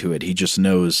happening to it. He just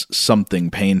knows something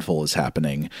painful is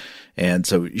happening. And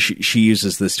so she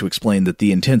uses this to explain that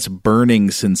the intense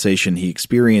burning sensation he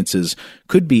experiences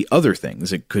could be other things.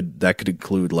 That could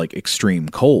include, extreme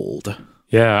cold.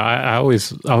 Yeah, I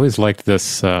always liked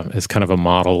this as kind of a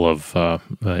model of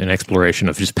an exploration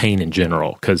of just pain in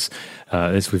general, because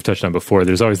as we've touched on before,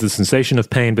 there's always the sensation of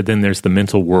pain, but then there's the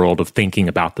mental world of thinking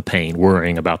about the pain,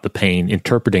 worrying about the pain,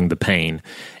 interpreting the pain.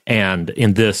 And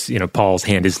in this, Paul's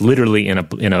hand is literally in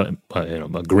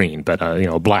a green, but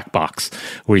a black box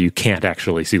where you can't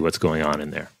actually see what's going on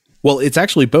in there. Well, it's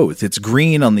actually both. It's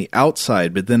green on the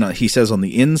outside, but then he says on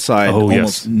the inside,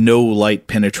 almost no light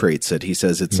penetrates it. He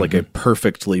says it's like a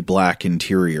perfectly black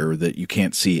interior that you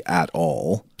can't see at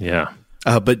all. Yeah.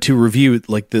 But to review,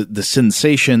 the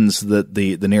sensations that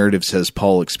the narrative says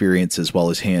Paul experiences while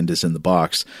his hand is in the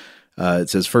box, it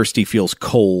says first he feels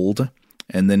cold,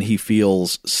 and then he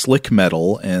feels slick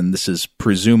metal, and this is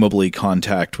presumably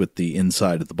contact with the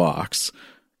inside of the box.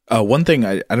 One thing,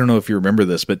 I don't know if you remember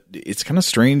this, but it's kind of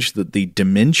strange that the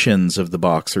dimensions of the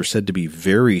box are said to be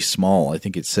very small. I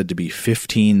think it's said to be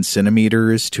 15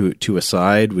 centimeters to a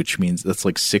side, which means that's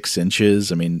like 6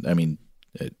 inches. I mean,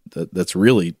 that's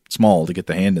really small to get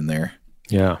the hand in there.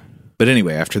 Yeah. But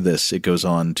anyway, after this, it goes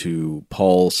on to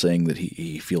Paul saying that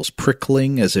he feels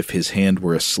prickling as if his hand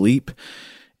were asleep.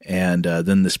 And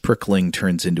then this prickling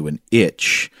turns into an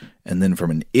itch. And then from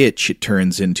an itch, it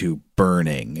turns into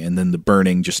burning. And then the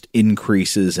burning just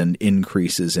increases and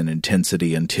increases in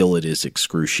intensity until it is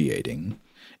excruciating.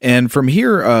 And from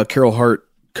here, Carol Hart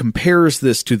compares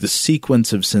this to the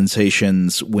sequence of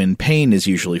sensations when pain is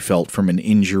usually felt from an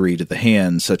injury to the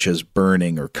hand, such as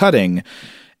burning or cutting.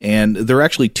 And there are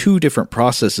actually 2 different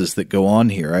processes that go on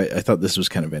here. I thought this was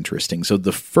kind of interesting. So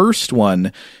the first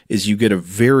one is you get a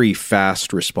very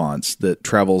fast response that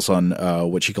travels on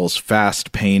what she calls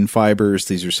fast pain fibers.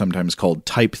 These are sometimes called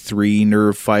type 3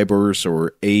 nerve fibers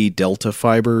or A delta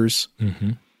fibers.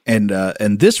 Mm-hmm.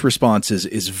 And this response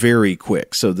is very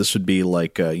quick. So this would be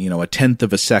like a tenth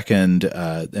of a second,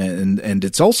 and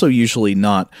it's also usually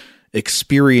not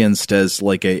experienced as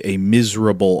like a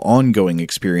miserable ongoing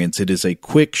experience. It is a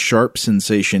quick, sharp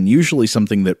sensation, usually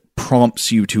something that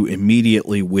prompts you to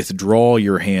immediately withdraw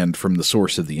your hand from the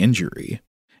source of the injury.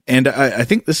 And I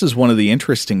think this is one of the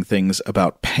interesting things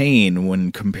about pain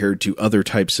when compared to other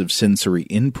types of sensory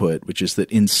input, which is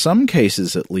that in some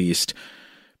cases at least,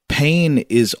 pain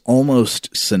is almost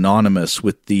synonymous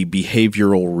with the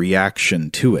behavioral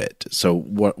reaction to it. So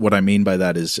what I mean by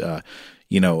that is,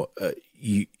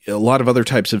 a lot of other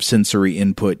types of sensory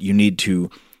input, you need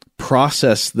to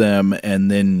process them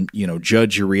and then,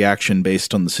 judge your reaction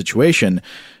based on the situation.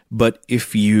 But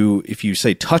if you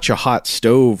say touch a hot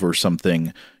stove or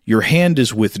something, your hand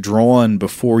is withdrawn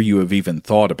before you have even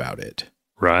thought about it.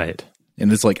 Right.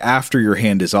 And it's like after your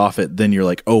hand is off it, then you're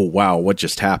like, oh, wow, what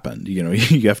just happened?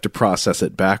 You have to process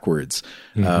it backwards,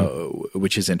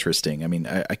 which is interesting. I mean,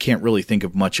 I can't really think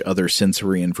of much other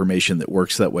sensory information that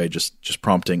works that way, just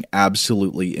prompting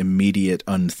absolutely immediate,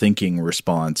 unthinking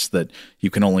response that you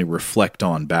can only reflect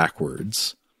on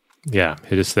backwards. Yeah,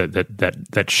 it is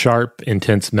that sharp,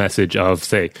 intense message of,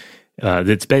 say,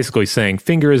 that's basically saying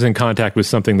finger is in contact with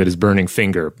something that is burning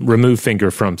finger, remove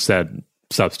finger from said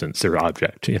substance or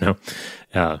object,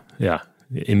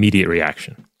 immediate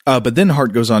reaction. But then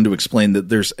Hart goes on to explain that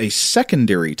there's a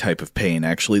secondary type of pain,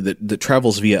 actually, that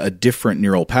travels via a different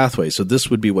neural pathway. So this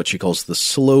would be what she calls the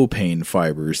slow pain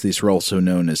fibers. These are also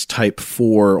known as type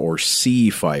 4 or C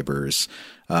fibers.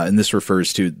 And this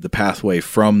refers to the pathway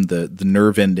from the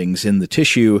nerve endings in the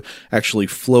tissue actually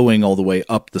flowing all the way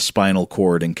up the spinal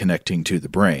cord and connecting to the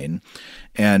brain.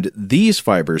 And these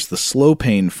fibers, the slow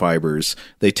pain fibers,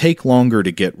 they take longer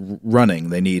to get running.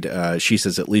 They need, she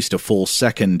says, at least a full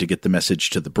second to get the message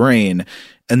to the brain.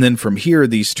 And then from here,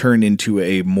 these turn into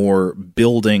a more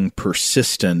building,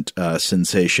 persistent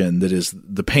sensation that is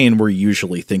the pain we're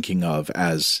usually thinking of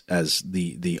as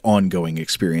the ongoing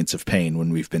experience of pain when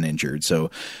we've been injured. So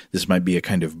this might be a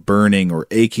kind of burning or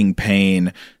aching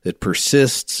pain that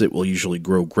persists. It will usually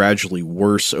grow gradually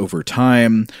worse over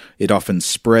time. It often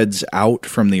spreads out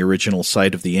from the original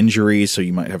site of the injury. So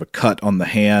you might have a cut on the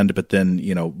hand, but then,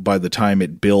 by the time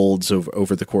it builds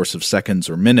over the course of seconds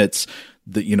or minutes,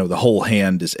 the whole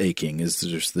hand is aching.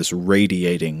 There's this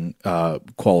radiating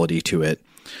quality to it.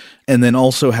 And then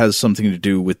also has something to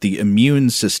do with the immune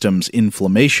system's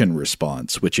inflammation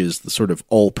response, which is the sort of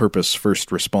all-purpose first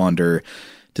responder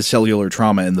to cellular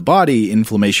trauma in the body.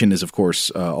 Inflammation is, of course,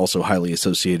 also highly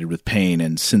associated with pain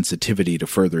and sensitivity to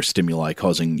further stimuli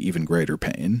causing even greater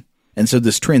pain. And so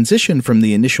this transition from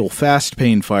the initial fast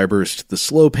pain fibers to the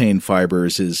slow pain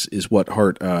fibers is what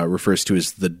Hart refers to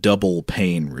as the double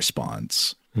pain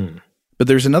response. But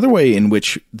there's another way in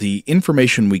which the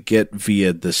information we get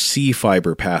via the C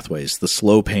fiber pathways, the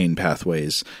slow pain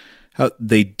pathways,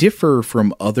 they differ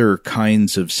from other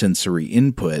kinds of sensory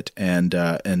input. And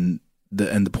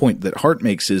the point that Hart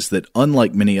makes is that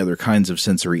unlike many other kinds of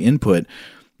sensory input,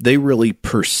 they really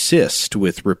persist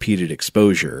with repeated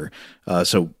exposure.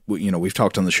 So, we've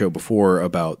talked on the show before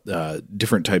about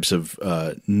different types of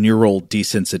neural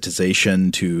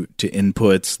desensitization to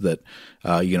inputs that,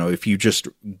 if you just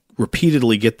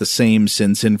repeatedly get the same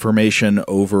sense information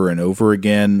over and over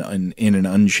again in an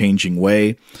unchanging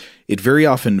way, it very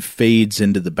often fades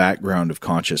into the background of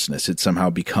consciousness. It somehow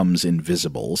becomes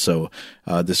invisible. So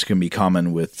this can be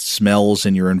common with smells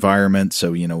in your environment.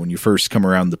 So, when you first come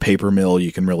around the paper mill,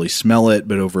 you can really smell it,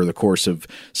 but over the course of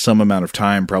some amount of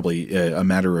time, probably a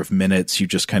matter of minutes, you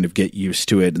just kind of get used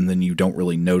to it, and then you don't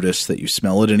really notice that you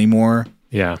smell it anymore.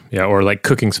 Yeah, or like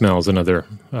cooking smell is another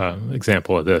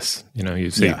example of this.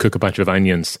 You say you cook a bunch of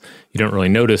onions, you don't really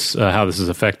notice how this has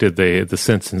affected the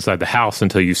sense inside the house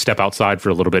until you step outside for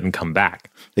a little bit and come back.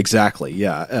 Exactly,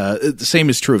 yeah. The same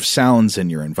is true of sounds in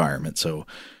your environment. So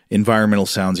environmental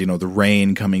sounds, the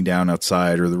rain coming down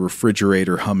outside or the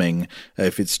refrigerator humming.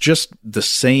 If it's just the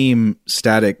same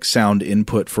static sound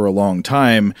input for a long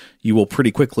time, you will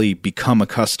pretty quickly become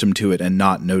accustomed to it and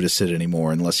not notice it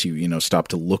anymore unless you, stop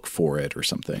to look for it or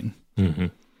something. Mm-hmm.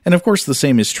 And of course, the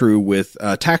same is true with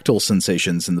tactile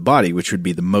sensations in the body, which would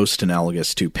be the most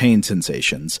analogous to pain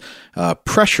sensations.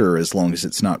 Pressure, as long as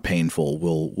it's not painful,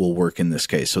 will work in this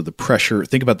case. So the pressure,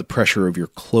 think about the pressure of your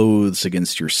clothes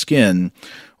against your skin,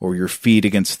 or your feet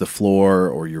against the floor,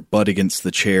 or your butt against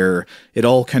the chair. It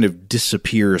all kind of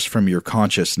disappears from your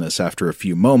consciousness after a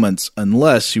few moments,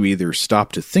 unless you either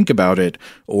stop to think about it,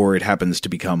 or it happens to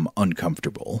become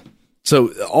uncomfortable.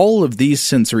 So all of these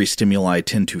sensory stimuli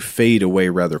tend to fade away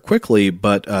rather quickly,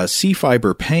 but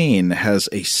C-fiber pain has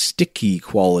a sticky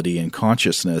quality in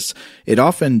consciousness. It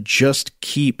often just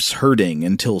keeps hurting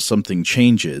until something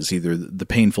changes. Either the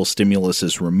painful stimulus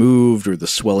is removed, or the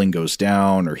swelling goes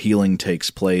down, or healing takes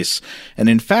place. And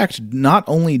in fact, not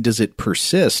only does it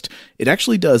persist, it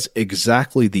actually does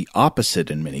exactly the opposite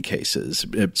in many cases.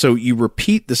 So you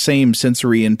repeat the same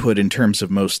sensory input in terms of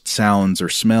most sounds or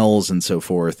smells and so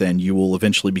forth, and you will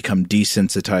eventually become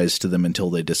desensitized to them until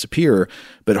they disappear.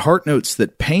 But Hart notes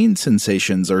that pain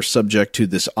sensations are subject to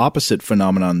this opposite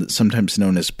phenomenon that's sometimes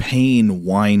known as pain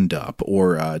wind-up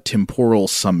or temporal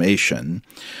summation.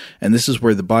 And this is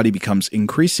where the body becomes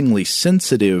increasingly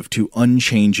sensitive to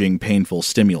unchanging painful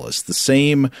stimulus. The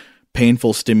same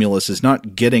painful stimulus is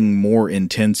not getting more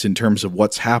intense in terms of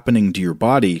what's happening to your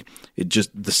body. It just,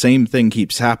 the same thing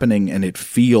keeps happening, and it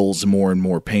feels more and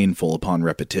more painful upon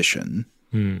repetition.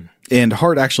 And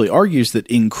Hart actually argues that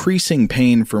increasing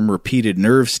pain from repeated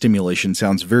nerve stimulation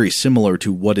sounds very similar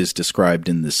to what is described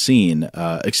in this scene,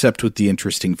 except with the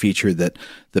interesting feature that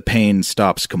the pain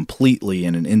stops completely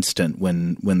in an instant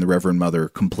when the Reverend Mother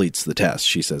completes the test.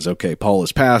 She says, okay, Paul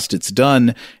has passed, it's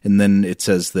done, and then it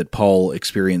says that Paul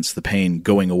experienced the pain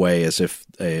going away as if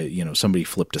somebody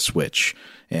flipped a switch.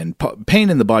 And pain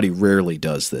in the body rarely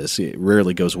does this. It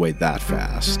rarely goes away that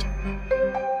fast.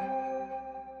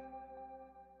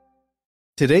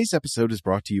 Today's episode is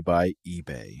brought to you by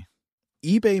eBay.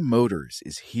 eBay Motors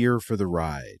is here for the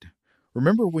ride.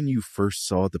 Remember when you first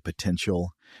saw the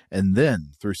potential? And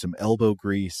then, through some elbow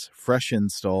grease, fresh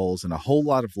installs, and a whole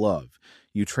lot of love,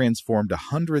 you transformed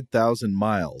 100,000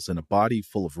 miles and a body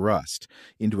full of rust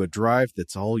into a drive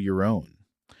that's all your own.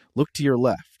 Look to your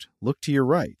left. Look to your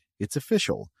right. It's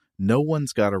official. No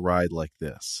one's got a ride like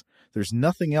this. There's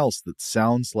nothing else that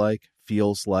sounds like,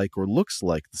 feels like, or looks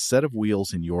like the set of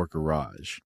wheels in your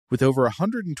garage. With over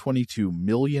 122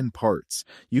 million parts,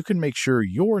 you can make sure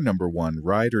your number one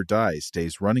ride or die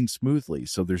stays running smoothly,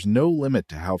 so there's no limit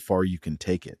to how far you can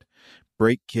take it.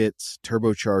 Brake kits,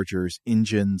 turbochargers,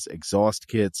 engines, exhaust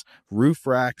kits, roof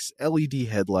racks, LED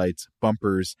headlights,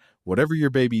 bumpers, whatever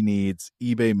your baby needs,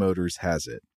 eBay Motors has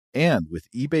it. And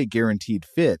with eBay Guaranteed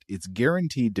Fit, it's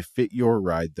guaranteed to fit your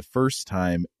ride the first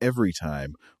time, every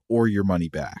time, or your money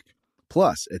back.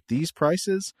 Plus, at these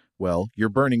prices, well, you're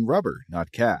burning rubber,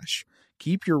 not cash.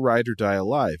 Keep your ride or die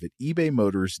alive at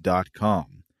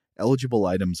ebaymotors.com. Eligible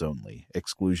items only.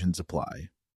 Exclusions apply.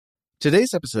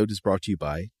 Today's episode is brought to you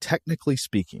by Technically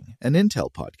Speaking, an Intel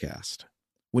podcast.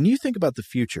 When you think about the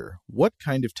future, what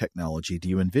kind of technology do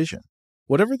you envision?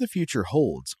 Whatever the future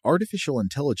holds, artificial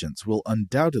intelligence will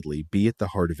undoubtedly be at the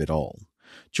heart of it all.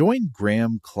 Join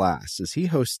Graham Class as he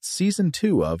hosts Season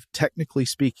 2 of Technically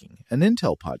Speaking, an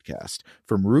Intel podcast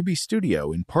from Ruby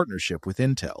Studio in partnership with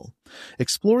Intel.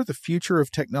 Explore the future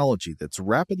of technology that's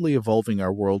rapidly evolving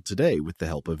our world today with the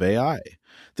help of AI.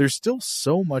 There's still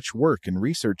so much work and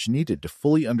research needed to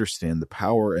fully understand the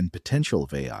power and potential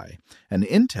of AI, and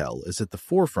Intel is at the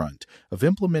forefront of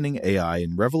implementing AI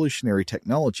in revolutionary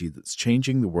technology that's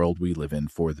changing the world we live in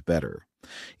for the better.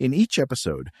 In each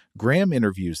episode, Graham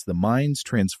interviews the minds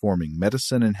transforming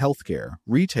medicine and healthcare,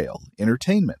 retail,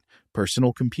 entertainment,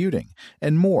 personal computing,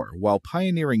 and more while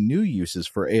pioneering new uses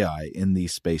for AI in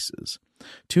these spaces.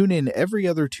 Tune in every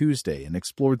other Tuesday and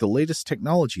explore the latest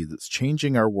technology that's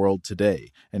changing our world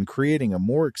today and creating a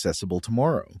more accessible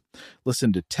tomorrow.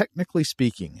 Listen to Technically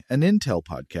Speaking, an Intel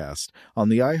podcast on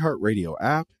the iHeartRadio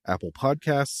app, Apple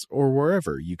Podcasts, or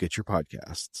wherever you get your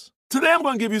podcasts. Today I'm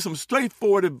going to give you some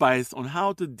straightforward advice on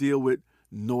how to deal with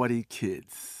naughty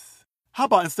kids. How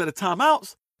about instead of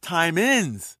timeouts,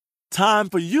 time-ins? Time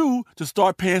for you to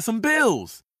start paying some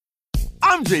bills.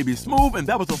 I'm JB Smoove, and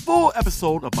that was a full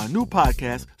episode of my new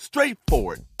podcast,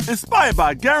 Straightforward. Inspired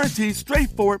by guaranteed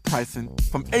straightforward pricing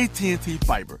from AT&T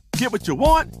Fiber. Get what you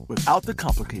want without the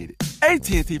complicated.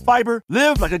 AT&T Fiber,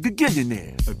 live like a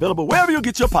gigillionaire. Available wherever you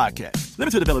get your podcast.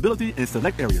 Limited availability in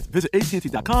select areas. Visit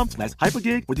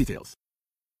AT&T.com/hypergig for details.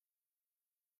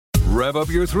 Rev up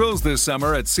your thrills this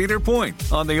summer at Cedar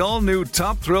Point on the all-new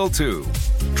Top Thrill 2.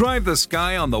 Drive the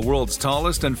sky on the world's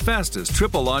tallest and fastest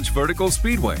triple-launch vertical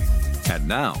speedway. And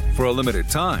now, for a limited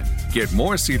time, get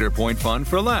more Cedar Point fun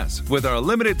for less with our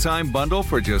limited-time bundle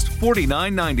for just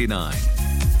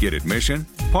 $49.99. Get admission,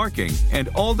 parking, and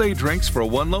all-day drinks for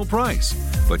one low price.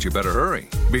 But you better hurry,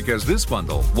 because this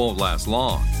bundle won't last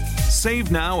long.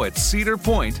 Save now at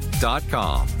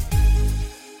cedarpoint.com.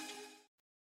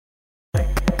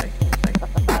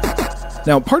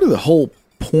 Now, part of the whole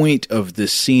point of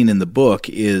this scene in the book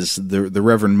is the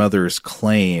Reverend Mother's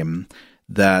claim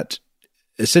that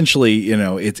essentially, you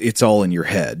know, it's all in your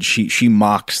head. She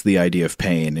mocks the idea of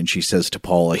pain, and she says to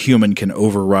Paul, a human can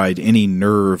override any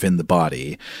nerve in the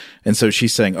body. And so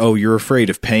she's saying, oh, you're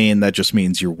afraid of pain. That just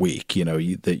means you're weak. You know,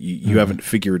 you haven't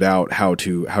figured out how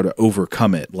to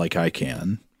overcome it like I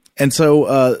can. And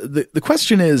so the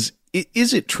question is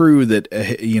it true that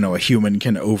a human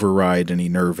can override any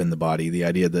nerve in the body? The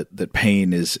idea that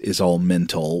pain is all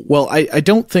mental. Well, I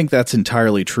don't think that's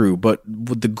entirely true, but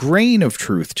the grain of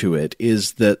truth to it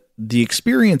is that the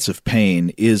experience of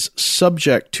pain is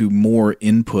subject to more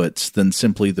inputs than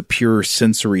simply the pure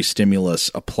sensory stimulus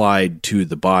applied to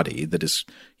the body that is,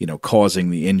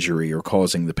 causing the injury or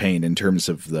causing the pain in terms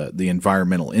of the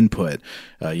environmental input.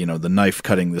 The knife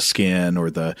cutting the skin,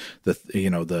 or the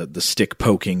stick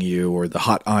poking you, or the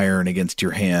hot iron against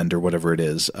your hand, or whatever it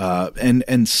is.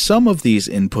 And some of these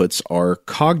inputs are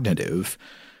cognitive.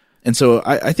 And so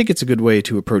I think it's a good way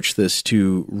to approach this,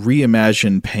 to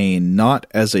reimagine pain not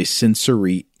as a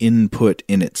sensory input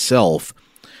in itself,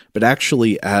 but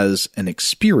actually as an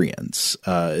experience.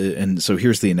 And so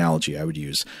here's the analogy I would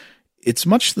use. It's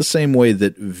much the same way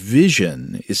that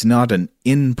vision is not an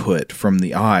input from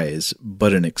the eyes,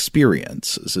 but an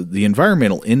experience. So the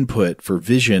environmental input for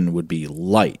vision would be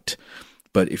light.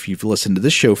 But if you've listened to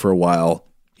this show for a while,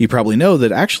 you probably know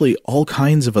that actually all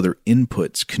kinds of other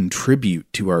inputs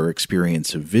contribute to our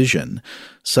experience of vision,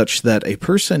 such that a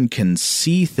person can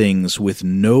see things with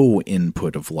no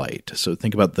input of light. So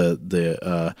think about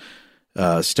the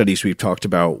studies we've talked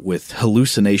about with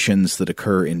hallucinations that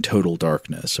occur in total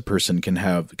darkness. A person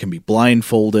can be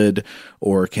blindfolded,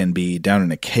 or can be down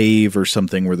in a cave or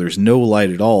something where there's no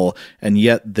light at all, and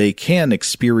yet they can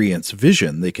experience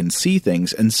vision. They can see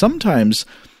things, and sometimes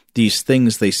these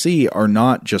things they see are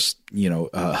not just,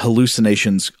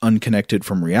 hallucinations unconnected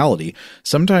from reality.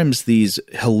 Sometimes these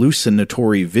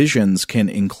hallucinatory visions can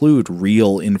include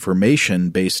real information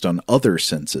based on other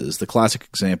senses. The classic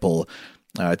example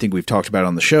I think we've talked about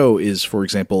on the show is, for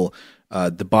example,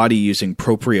 the body using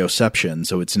proprioception,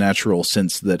 so its natural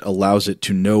sense that allows it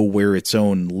to know where its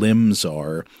own limbs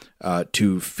are,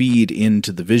 to feed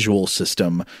into the visual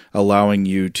system, allowing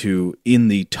you to, in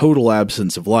the total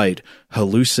absence of light,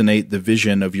 hallucinate the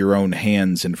vision of your own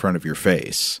hands in front of your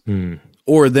face.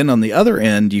 Or then on the other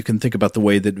end, you can think about the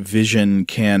way that vision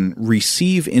can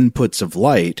receive inputs of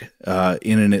light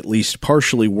in an at least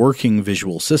partially working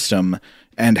visual system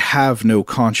and have no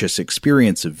conscious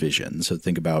experience of vision. So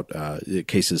think about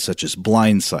cases such as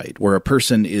blind sight, where a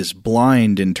person is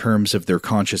blind in terms of their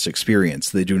conscious experience.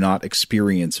 They do not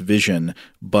experience vision,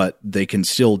 but they can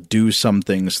still do some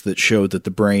things that show that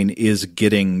the brain is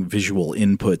getting visual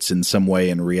inputs in some way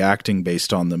and reacting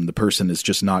based on them. The person is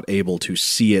just not able to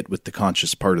see it with the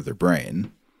conscious part of their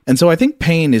brain. And so I think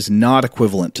pain is not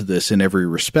equivalent to this in every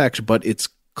respect, but it's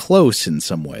close in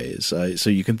some ways. So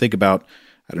you can think about,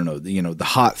 the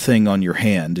hot thing on your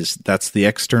hand that's the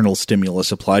external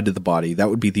stimulus applied to the body. That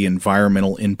would be the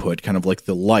environmental input, kind of like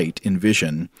the light in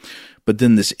vision. But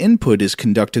then this input is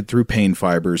conducted through pain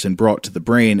fibers and brought to the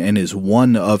brain, and is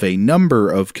one of a number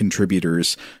of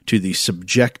contributors to the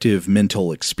subjective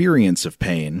mental experience of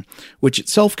pain, which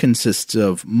itself consists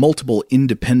of multiple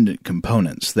independent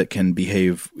components that can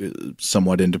behave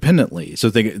somewhat independently.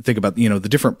 So think about, the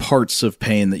different parts of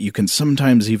pain that you can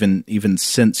sometimes even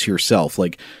sense yourself,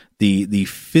 like the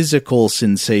physical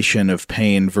sensation of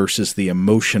pain versus the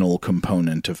emotional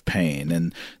component of pain.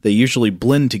 And they usually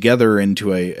blend together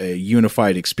into a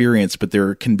unified experience, but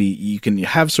you can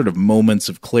have sort of moments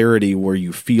of clarity where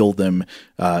you feel them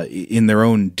in their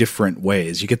own different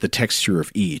ways. You get the texture of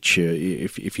each,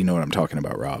 if you know what I'm talking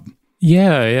about, Rob.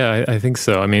 Yeah, I think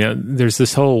so. I mean, there's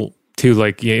this whole too,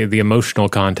 the emotional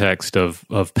context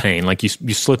of pain. Like you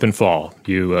slip and fall,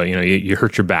 you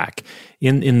hurt your back.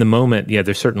 In the moment,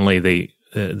 there's certainly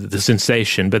the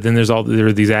sensation, but then there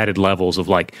are these added levels of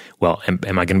like, well,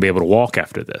 am I going to be able to walk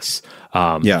after this?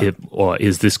 Or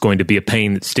is this going to be a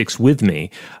pain that sticks with me?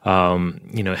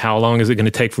 How long is it going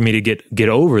to take for me to get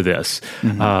over this?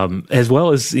 As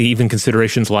well as even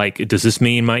considerations like, does this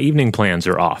mean my evening plans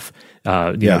are off?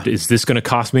 Is this going to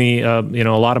cost me, a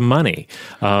lot of money?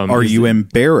 Are you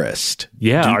embarrassed?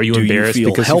 Yeah. Are you embarrassed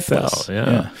because helpless? you fell?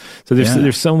 Yeah. So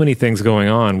there's so many things going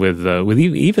on with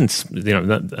even,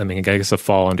 I guess a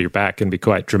fall onto your back can be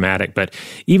quite dramatic, but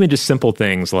even just simple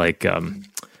things like,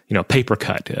 paper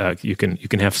cut. You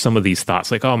can have some of these thoughts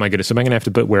like, oh my goodness, am I going to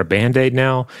have to wear a Band-Aid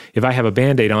now? If I have a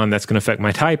Band-Aid on, that's going to affect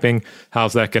my typing.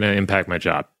 How's that going to impact my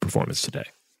job performance today?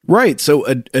 Right. So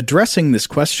addressing this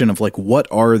question of like, what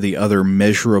are the other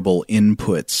measurable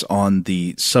inputs on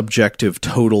the subjective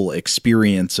total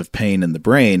experience of pain in the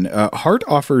brain, Hart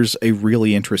offers a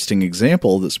really interesting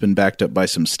example that's been backed up by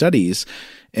some studies.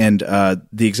 And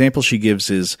the example she gives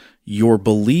is your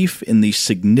belief in the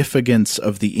significance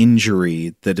of the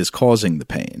injury that is causing the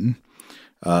pain.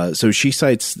 So she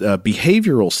cites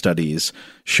behavioral studies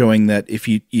showing that if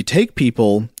you take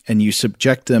people and you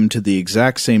subject them to the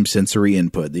exact same sensory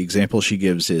input, the example she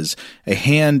gives is a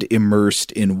hand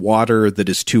immersed in water that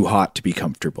is too hot to be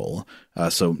comfortable.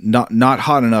 So not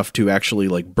hot enough to actually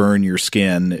like burn your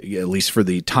skin, at least for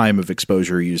the time of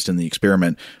exposure used in the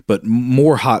experiment, but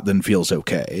more hot than feels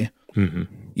okay. Mm-hmm.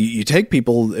 You take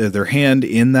people, their hand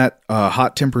in that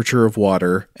hot temperature of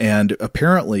water, and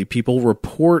apparently people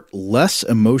report less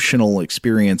emotional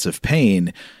experience of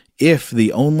pain if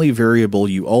the only variable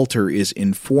you alter is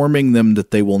informing them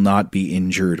that they will not be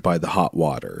injured by the hot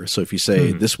water. So if you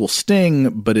say, this will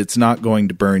sting, but it's not going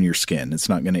to burn your skin, it's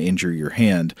not going to injure your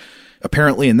hand,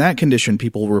 apparently in that condition,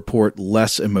 people report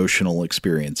less emotional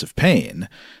experience of pain.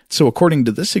 So according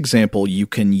to this example, you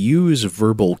can use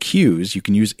verbal cues, you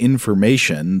can use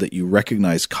information that you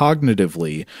recognize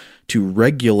cognitively to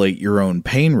regulate your own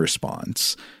pain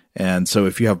response. And so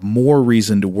if you have more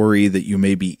reason to worry that you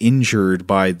may be injured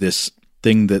by this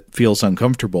thing that feels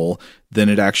uncomfortable, then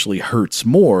it actually hurts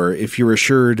more. If you're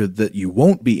assured that you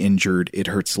won't be injured, it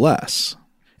hurts less.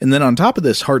 And then on top of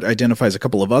this, Hart identifies a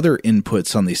couple of other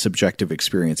inputs on the subjective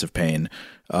experience of pain.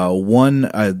 One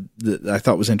that I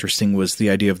thought was interesting was the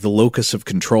idea of the locus of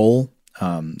control.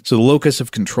 So the locus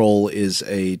of control is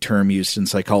a term used in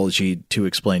psychology to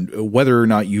explain whether or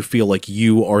not you feel like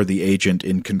you are the agent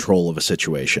in control of a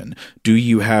situation. Do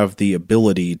you have the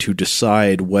ability to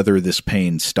decide whether this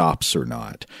pain stops or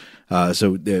not?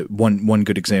 So one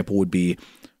good example would be,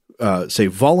 say,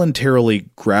 voluntarily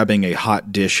grabbing a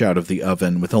hot dish out of the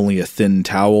oven with only a thin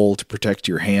towel to protect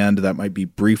your hand. That might be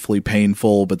briefly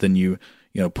painful, but then you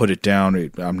put it down.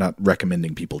 I'm not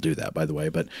recommending people do that, by the way,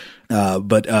 but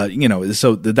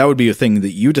so that would be a thing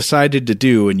that you decided to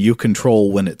do and you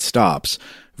control when it stops,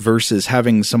 versus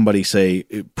having somebody say,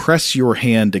 press your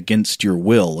hand against your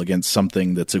will against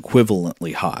something that's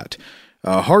equivalently hot.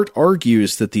 Hart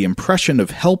argues that the impression of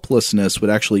helplessness would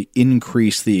actually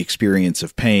increase the experience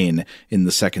of pain in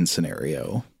the second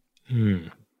scenario.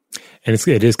 And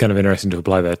it is kind of interesting to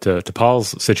apply that to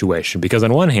Paul's situation, because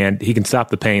on one hand, he can stop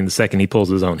the pain the second he pulls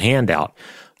his own hand out.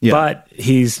 Yeah. But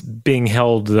he's being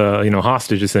held,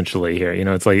 hostage essentially here.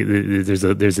 It's like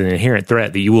there's an inherent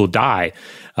threat that you will die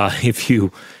if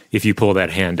you pull that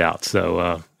hand out.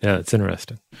 So it's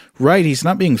interesting. Right, he's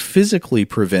not being physically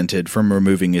prevented from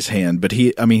removing his hand, but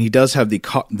he does have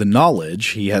the knowledge.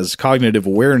 He has cognitive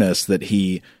awareness that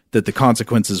the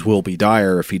consequences will be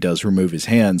dire if he does remove his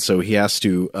hand. So he has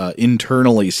to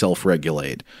internally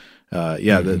self-regulate.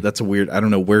 That's a weird. I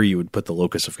don't know where you would put the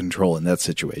locus of control in that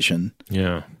situation.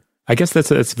 Yeah, I guess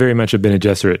that's very much a Bene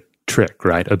Gesserit trick,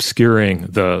 right? Obscuring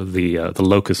the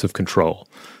locus of control.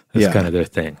 That's kind of their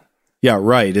thing. Yeah,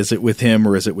 right. Is it with him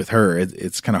or is it with her?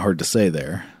 It's kind of hard to say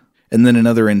there. And then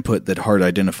another input that Hart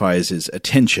identifies is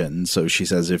attention. So she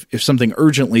says if something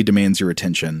urgently demands your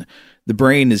attention, the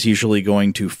brain is usually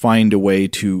going to find a way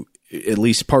to at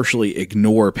least partially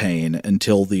ignore pain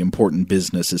until the important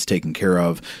business is taken care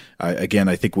of. Again,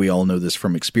 I think we all know this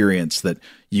from experience, that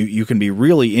you can be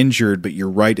really injured, but you're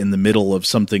right in the middle of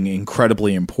something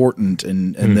incredibly important.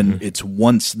 And then it's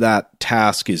once that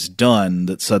task is done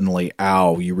that suddenly,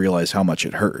 you realize how much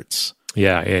it hurts.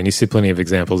 Yeah, and you see plenty of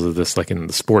examples of this, like in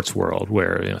the sports world,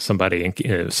 where somebody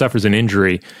suffers an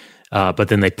injury, but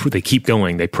then they keep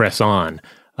going, they press on,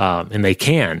 and they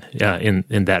can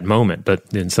in that moment, but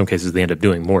in some cases they end up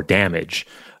doing more damage,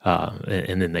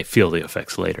 and then they feel the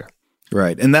effects later.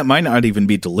 Right, and that might not even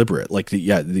be deliberate. Like,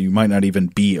 you might not even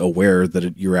be aware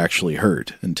that you're actually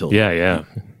hurt until. Yeah.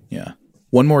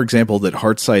 One more example that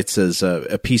Hart cites as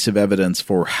a piece of evidence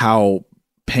for how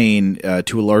pain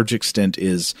to a large extent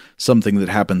is something that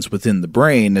happens within the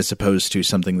brain as opposed to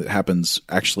something that happens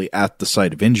actually at the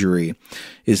site of injury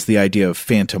is the idea of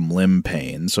phantom limb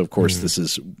pain. So, of course, this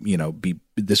is,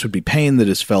 this would be pain that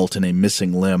is felt in a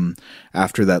missing limb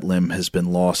after that limb has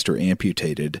been lost or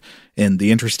amputated. And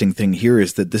the interesting thing here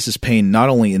is that this is pain not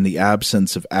only in the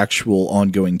absence of actual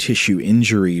ongoing tissue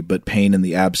injury, but pain in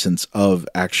the absence of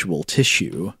actual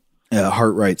tissue.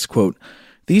 Hart writes, quote,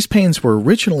 "These pains were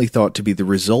originally thought to be the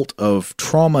result of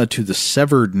trauma to the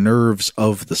severed nerves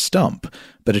of the stump,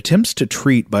 but attempts to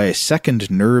treat by a second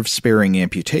nerve-sparing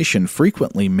amputation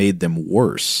frequently made them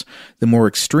worse. The more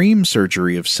extreme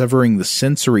surgery of severing the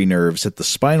sensory nerves at the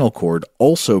spinal cord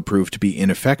also proved to be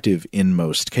ineffective in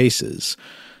most cases."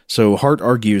 So Hart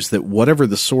argues that whatever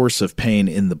the source of pain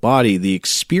in the body, the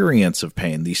experience of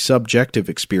pain, the subjective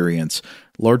experience,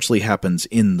 largely happens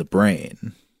in the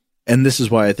brain. And this is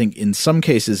why I think in some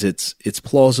cases it's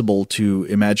plausible to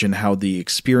imagine how the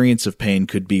experience of pain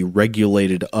could be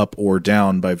regulated up or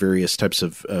down by various types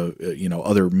of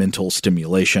other mental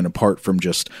stimulation apart from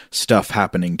just stuff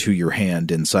happening to your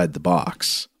hand inside the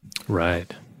box.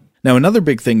 Right. Now, another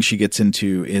big thing she gets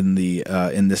into in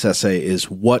this essay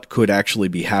is what could actually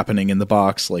be happening in the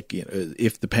box. Like,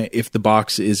 if the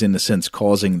box is in a sense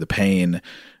causing the pain,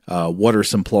 what are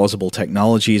some plausible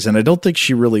technologies? And I don't think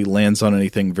she really lands on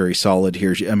anything very solid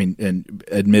here. And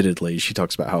admittedly, she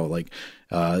talks about how we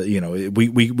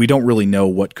don't really know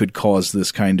what could cause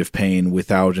this kind of pain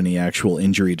without any actual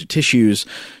injury to tissues.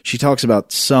 She talks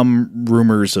about some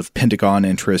rumors of Pentagon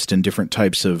interest in different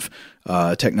types of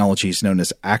technologies known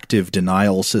as active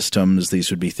denial systems. These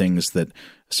would be things that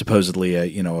supposedly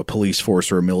a police force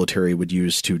or a military would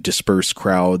use to disperse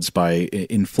crowds by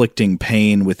inflicting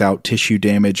pain without tissue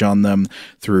damage on them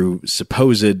through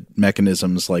supposed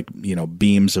mechanisms like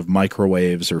beams of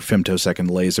microwaves or femtosecond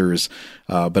lasers.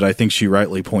 But I think she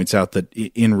rightly points out that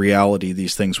in reality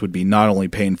these things would be not only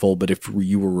painful, but if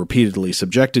you were repeatedly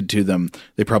subjected to them,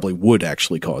 they probably would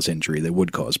actually cause injury. They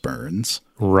would cause burns.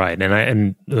 Right,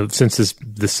 and since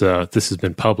this has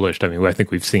been published, I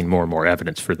think we've seen more and more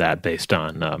evidence for that based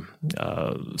on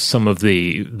some of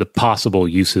the possible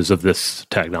uses of this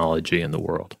technology in the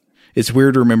world. It's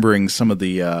weird remembering some of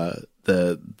the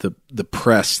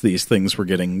press these things were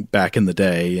getting back in the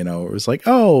day. It was like,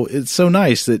 oh, it's so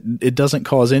nice that it doesn't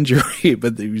cause injury,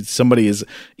 but somebody is,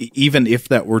 even if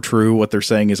that were true, what they're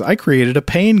saying is, I created a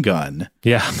pain gun.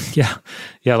 Yeah.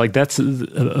 Like that's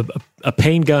a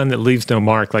pain gun that leaves no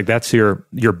mark. Like that's your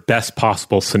best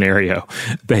possible scenario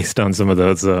based on some of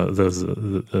those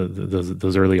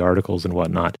early articles and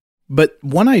whatnot. But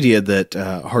one idea that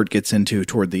Hart gets into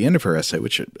toward the end of her essay,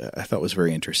 which I thought was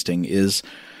very interesting, is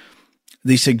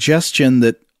the suggestion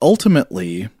that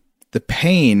ultimately the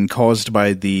pain caused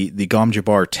by the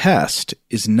Gom-Jabbar test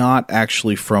is not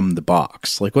actually from the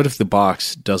box. Like, what if the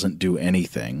box doesn't do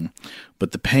anything,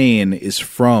 but the pain is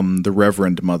from the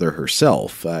Reverend Mother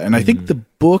herself? And I think the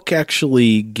book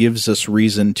actually gives us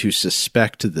reason to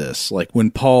suspect this. Like,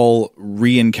 when Paul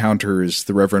re-encounters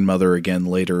the Reverend Mother again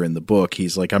later in the book,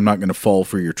 he's like, I'm not going to fall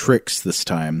for your tricks this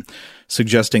time,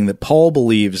 suggesting that Paul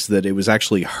believes that it was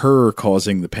actually her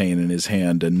causing the pain in his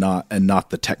hand and not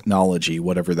the technology,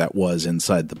 whatever that was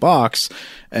inside the box.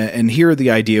 And here the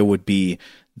idea would be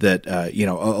that,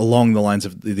 along the lines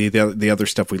of the other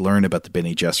stuff we learn about the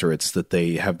Bene Gesserits, that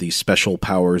they have these special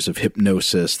powers of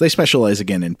hypnosis. They specialize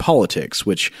again in politics,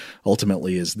 which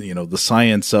ultimately is, the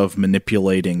science of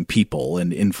manipulating people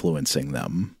and influencing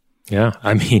them. Yeah,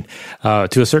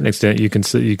 to a certain extent, you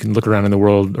can look around in the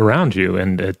world around you,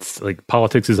 and it's like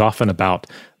politics is often about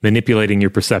manipulating your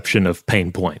perception of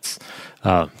pain points.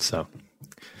 So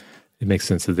it makes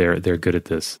sense that they're good at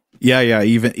this. Yeah,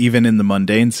 even in the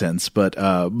mundane sense, but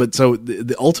so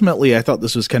ultimately, I thought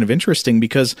this was kind of interesting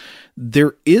because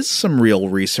there is some real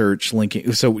research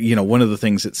linking. So one of the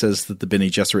things it says that the Bene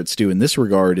Gesserits do in this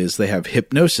regard is they have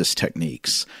hypnosis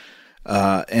techniques.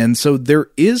 And so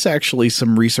there is actually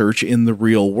some research in the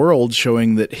real world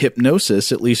showing that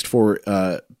hypnosis, at least for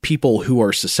people who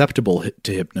are susceptible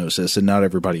to hypnosis, and not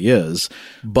everybody is,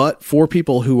 but for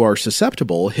people who are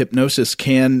susceptible, hypnosis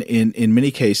can, in many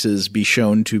cases, be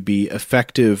shown to be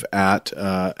effective at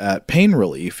pain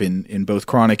relief in both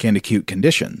chronic and acute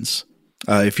conditions.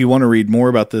 If you want to read more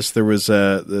about this, there was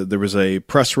a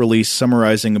press release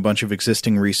summarizing a bunch of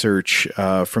existing research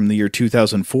from the year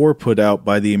 2004 put out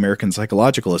by the American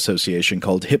Psychological Association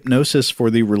called Hypnosis for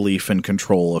the Relief and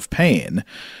Control of Pain.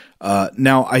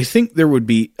 Now, I think there would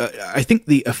be I think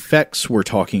the effects we're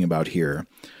talking about here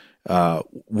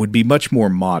would be much more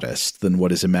modest than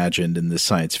what is imagined in this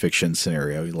science fiction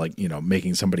scenario, like,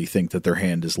 making somebody think that their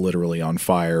hand is literally on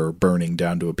fire or burning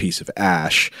down to a piece of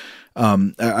ash.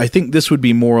 I think this would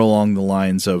be more along the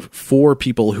lines of, for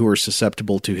people who are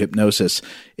susceptible to hypnosis,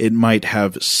 it might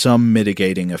have some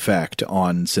mitigating effect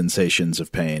on sensations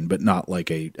of pain, but not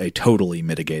like a totally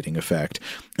mitigating effect.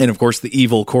 And of course, the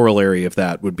evil corollary of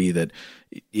that would be that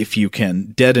if you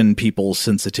can deaden people's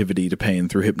sensitivity to pain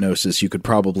through hypnosis, you could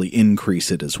probably increase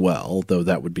it as well, though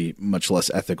that would be much less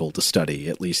ethical to study,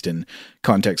 at least in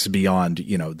contexts beyond,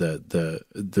 the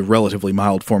relatively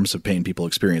mild forms of pain people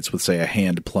experience with, say, a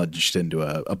hand plunged into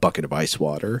a bucket of ice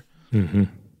water. Mm-hmm.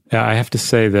 Yeah, I have to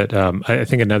say that I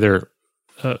think another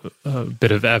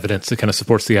bit of evidence that kind of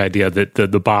supports the idea that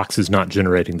the box is not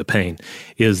generating the pain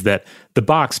is that the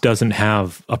box doesn't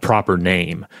have a proper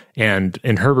name. And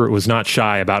Herbert was not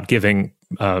shy about giving,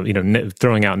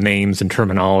 throwing out names and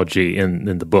terminology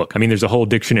in the book. I mean, there's a whole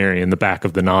dictionary in the back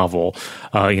of the novel,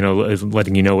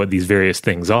 letting you know what these various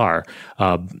things are.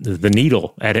 The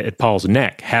needle at Paul's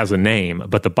neck has a name,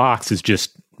 but the box is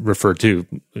just referred to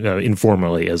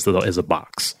informally as a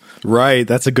box. Right.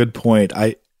 That's a good point.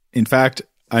 In fact,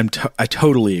 I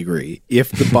totally agree.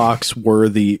 If the box were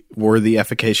the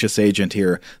efficacious agent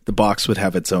here, the box would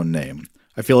have its own name.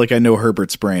 I feel like I know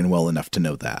Herbert's brain well enough to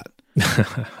know that.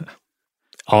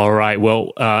 All right.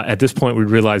 Well, at this point, we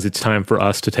realize it's time for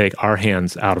us to take our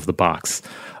hands out of the box.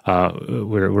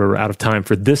 We're out of time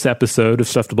for this episode of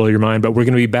Stuff to Blow Your Mind, but we're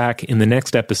going to be back in the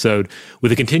next episode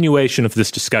with a continuation of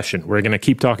this discussion. We're going to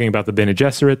keep talking about the Bene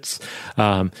Gesserits.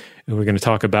 We're going to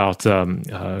talk about,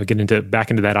 get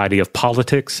back into that idea of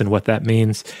politics and what that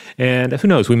means. And who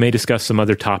knows, we may discuss some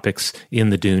other topics in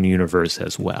the Dune universe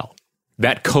as well.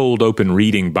 That cold open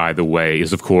reading, by the way,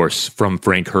 is, of course, from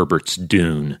Frank Herbert's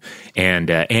Dune.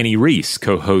 And Annie Reese,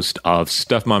 co-host of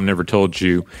Stuff Mom Never Told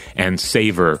You and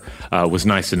Savor, was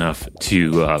nice enough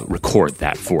to record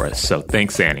that for us. So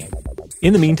thanks, Annie.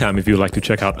 In the meantime, if you would like to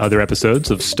check out other episodes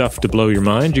of Stuff to Blow Your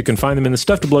Mind, you can find them in the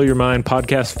Stuff to Blow Your Mind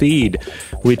podcast feed,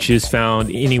 which is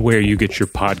found anywhere you get your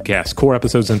podcasts. Core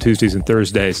episodes on Tuesdays and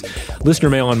Thursdays,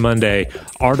 Listener Mail on Monday,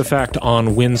 Artifact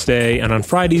on Wednesday, and on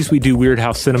Fridays we do Weird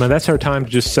House Cinema. That's our time to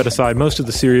just set aside most of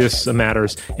the serious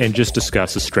matters and just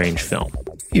discuss a strange film.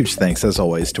 Huge thanks, as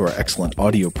always, to our excellent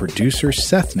audio producer,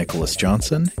 Seth Nicholas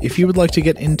Johnson. If you would like to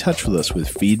get in touch with us with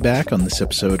feedback on this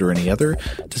episode or any other,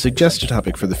 to suggest a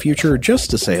topic for the future, or just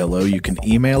to say hello, you can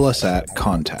email us at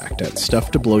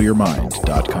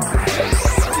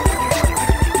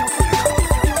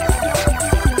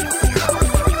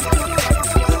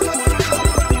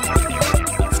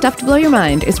Stuff to Blow Your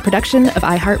Mind is a production of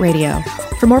iHeartRadio.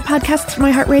 For more podcasts from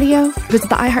iHeartRadio, visit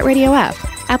the iHeartRadio app,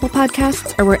 Apple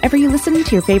Podcasts, or wherever you listen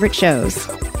to your favorite shows.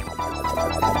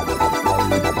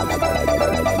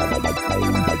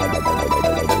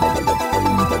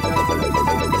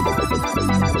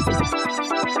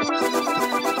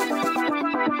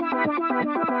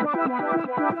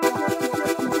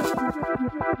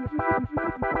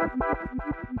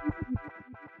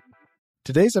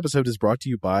 Today's episode is brought to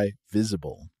you by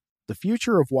Visible. The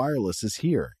future of wireless is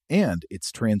here, and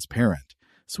it's transparent.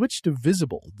 Switch to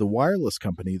Visible, the wireless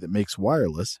company that makes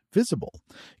wireless visible.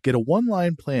 Get a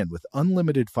one-line plan with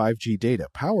unlimited 5G data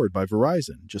powered by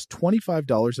Verizon, just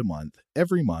 $25 a month,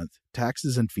 every month,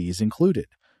 taxes and fees included.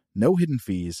 No hidden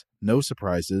fees, no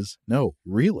surprises, no,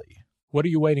 really. What are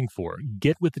you waiting for?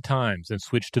 Get with the times and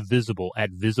switch to Visible at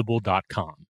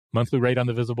Visible.com. Monthly rate on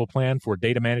the Visible plan. For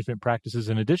data management practices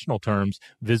and additional terms,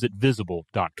 visit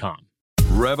Visible.com.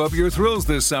 Rev up your thrills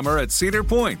this summer at Cedar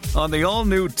Point on the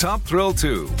all-new Top Thrill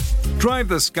 2. Drive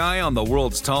the sky on the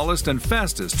world's tallest and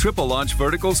fastest triple-launch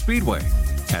vertical speedway.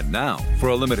 And now, for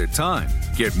a limited time,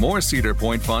 get more Cedar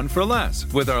Point fun for less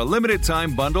with our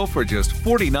limited-time bundle for just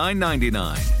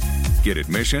 $49.99. Get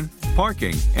admission,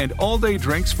 parking, and all-day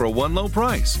drinks for one low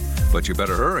price. But you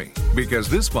better hurry, because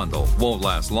this bundle won't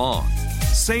last long.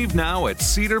 Save now at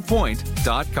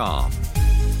cedarpoint.com.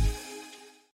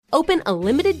 Open a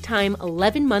limited-time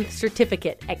 11-month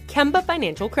certificate at Kemba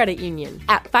Financial Credit Union.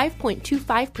 At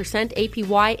 5.25%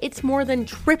 APY, it's more than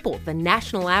triple the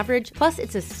national average, plus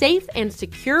it's a safe and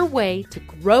secure way to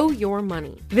grow your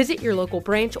money. Visit your local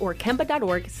branch or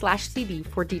kemba.org/cb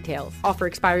for details. Offer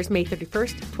expires May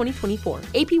 31st, 2024.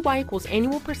 APY equals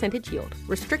annual percentage yield.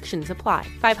 Restrictions apply.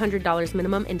 $500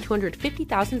 minimum and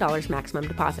 $250,000 maximum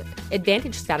deposit.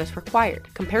 Advantage status required.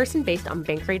 Comparison based on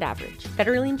bank rate average.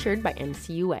 Federally insured by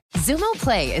NCUA. Xumo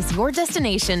Play is your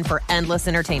destination for endless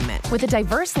entertainment. With a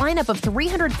diverse lineup of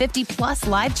 350 plus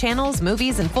live channels,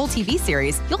 movies, and full TV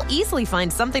series, you'll easily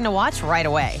find something to watch right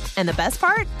away. And the best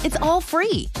part? It's all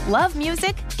free. Love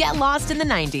music? Get lost in the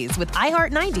 90s with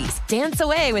iHeart 90s, dance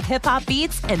away with hip-hop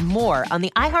beats, and more on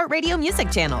the iHeartRadio music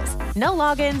channels. No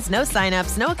logins, no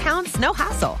signups, no accounts, no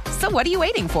hassle. So what are you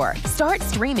waiting for? Start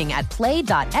streaming at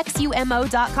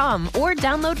play.xumo.com or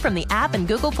download from the app and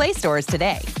Google Play stores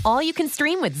today. All you can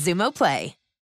stream with Xumo Play.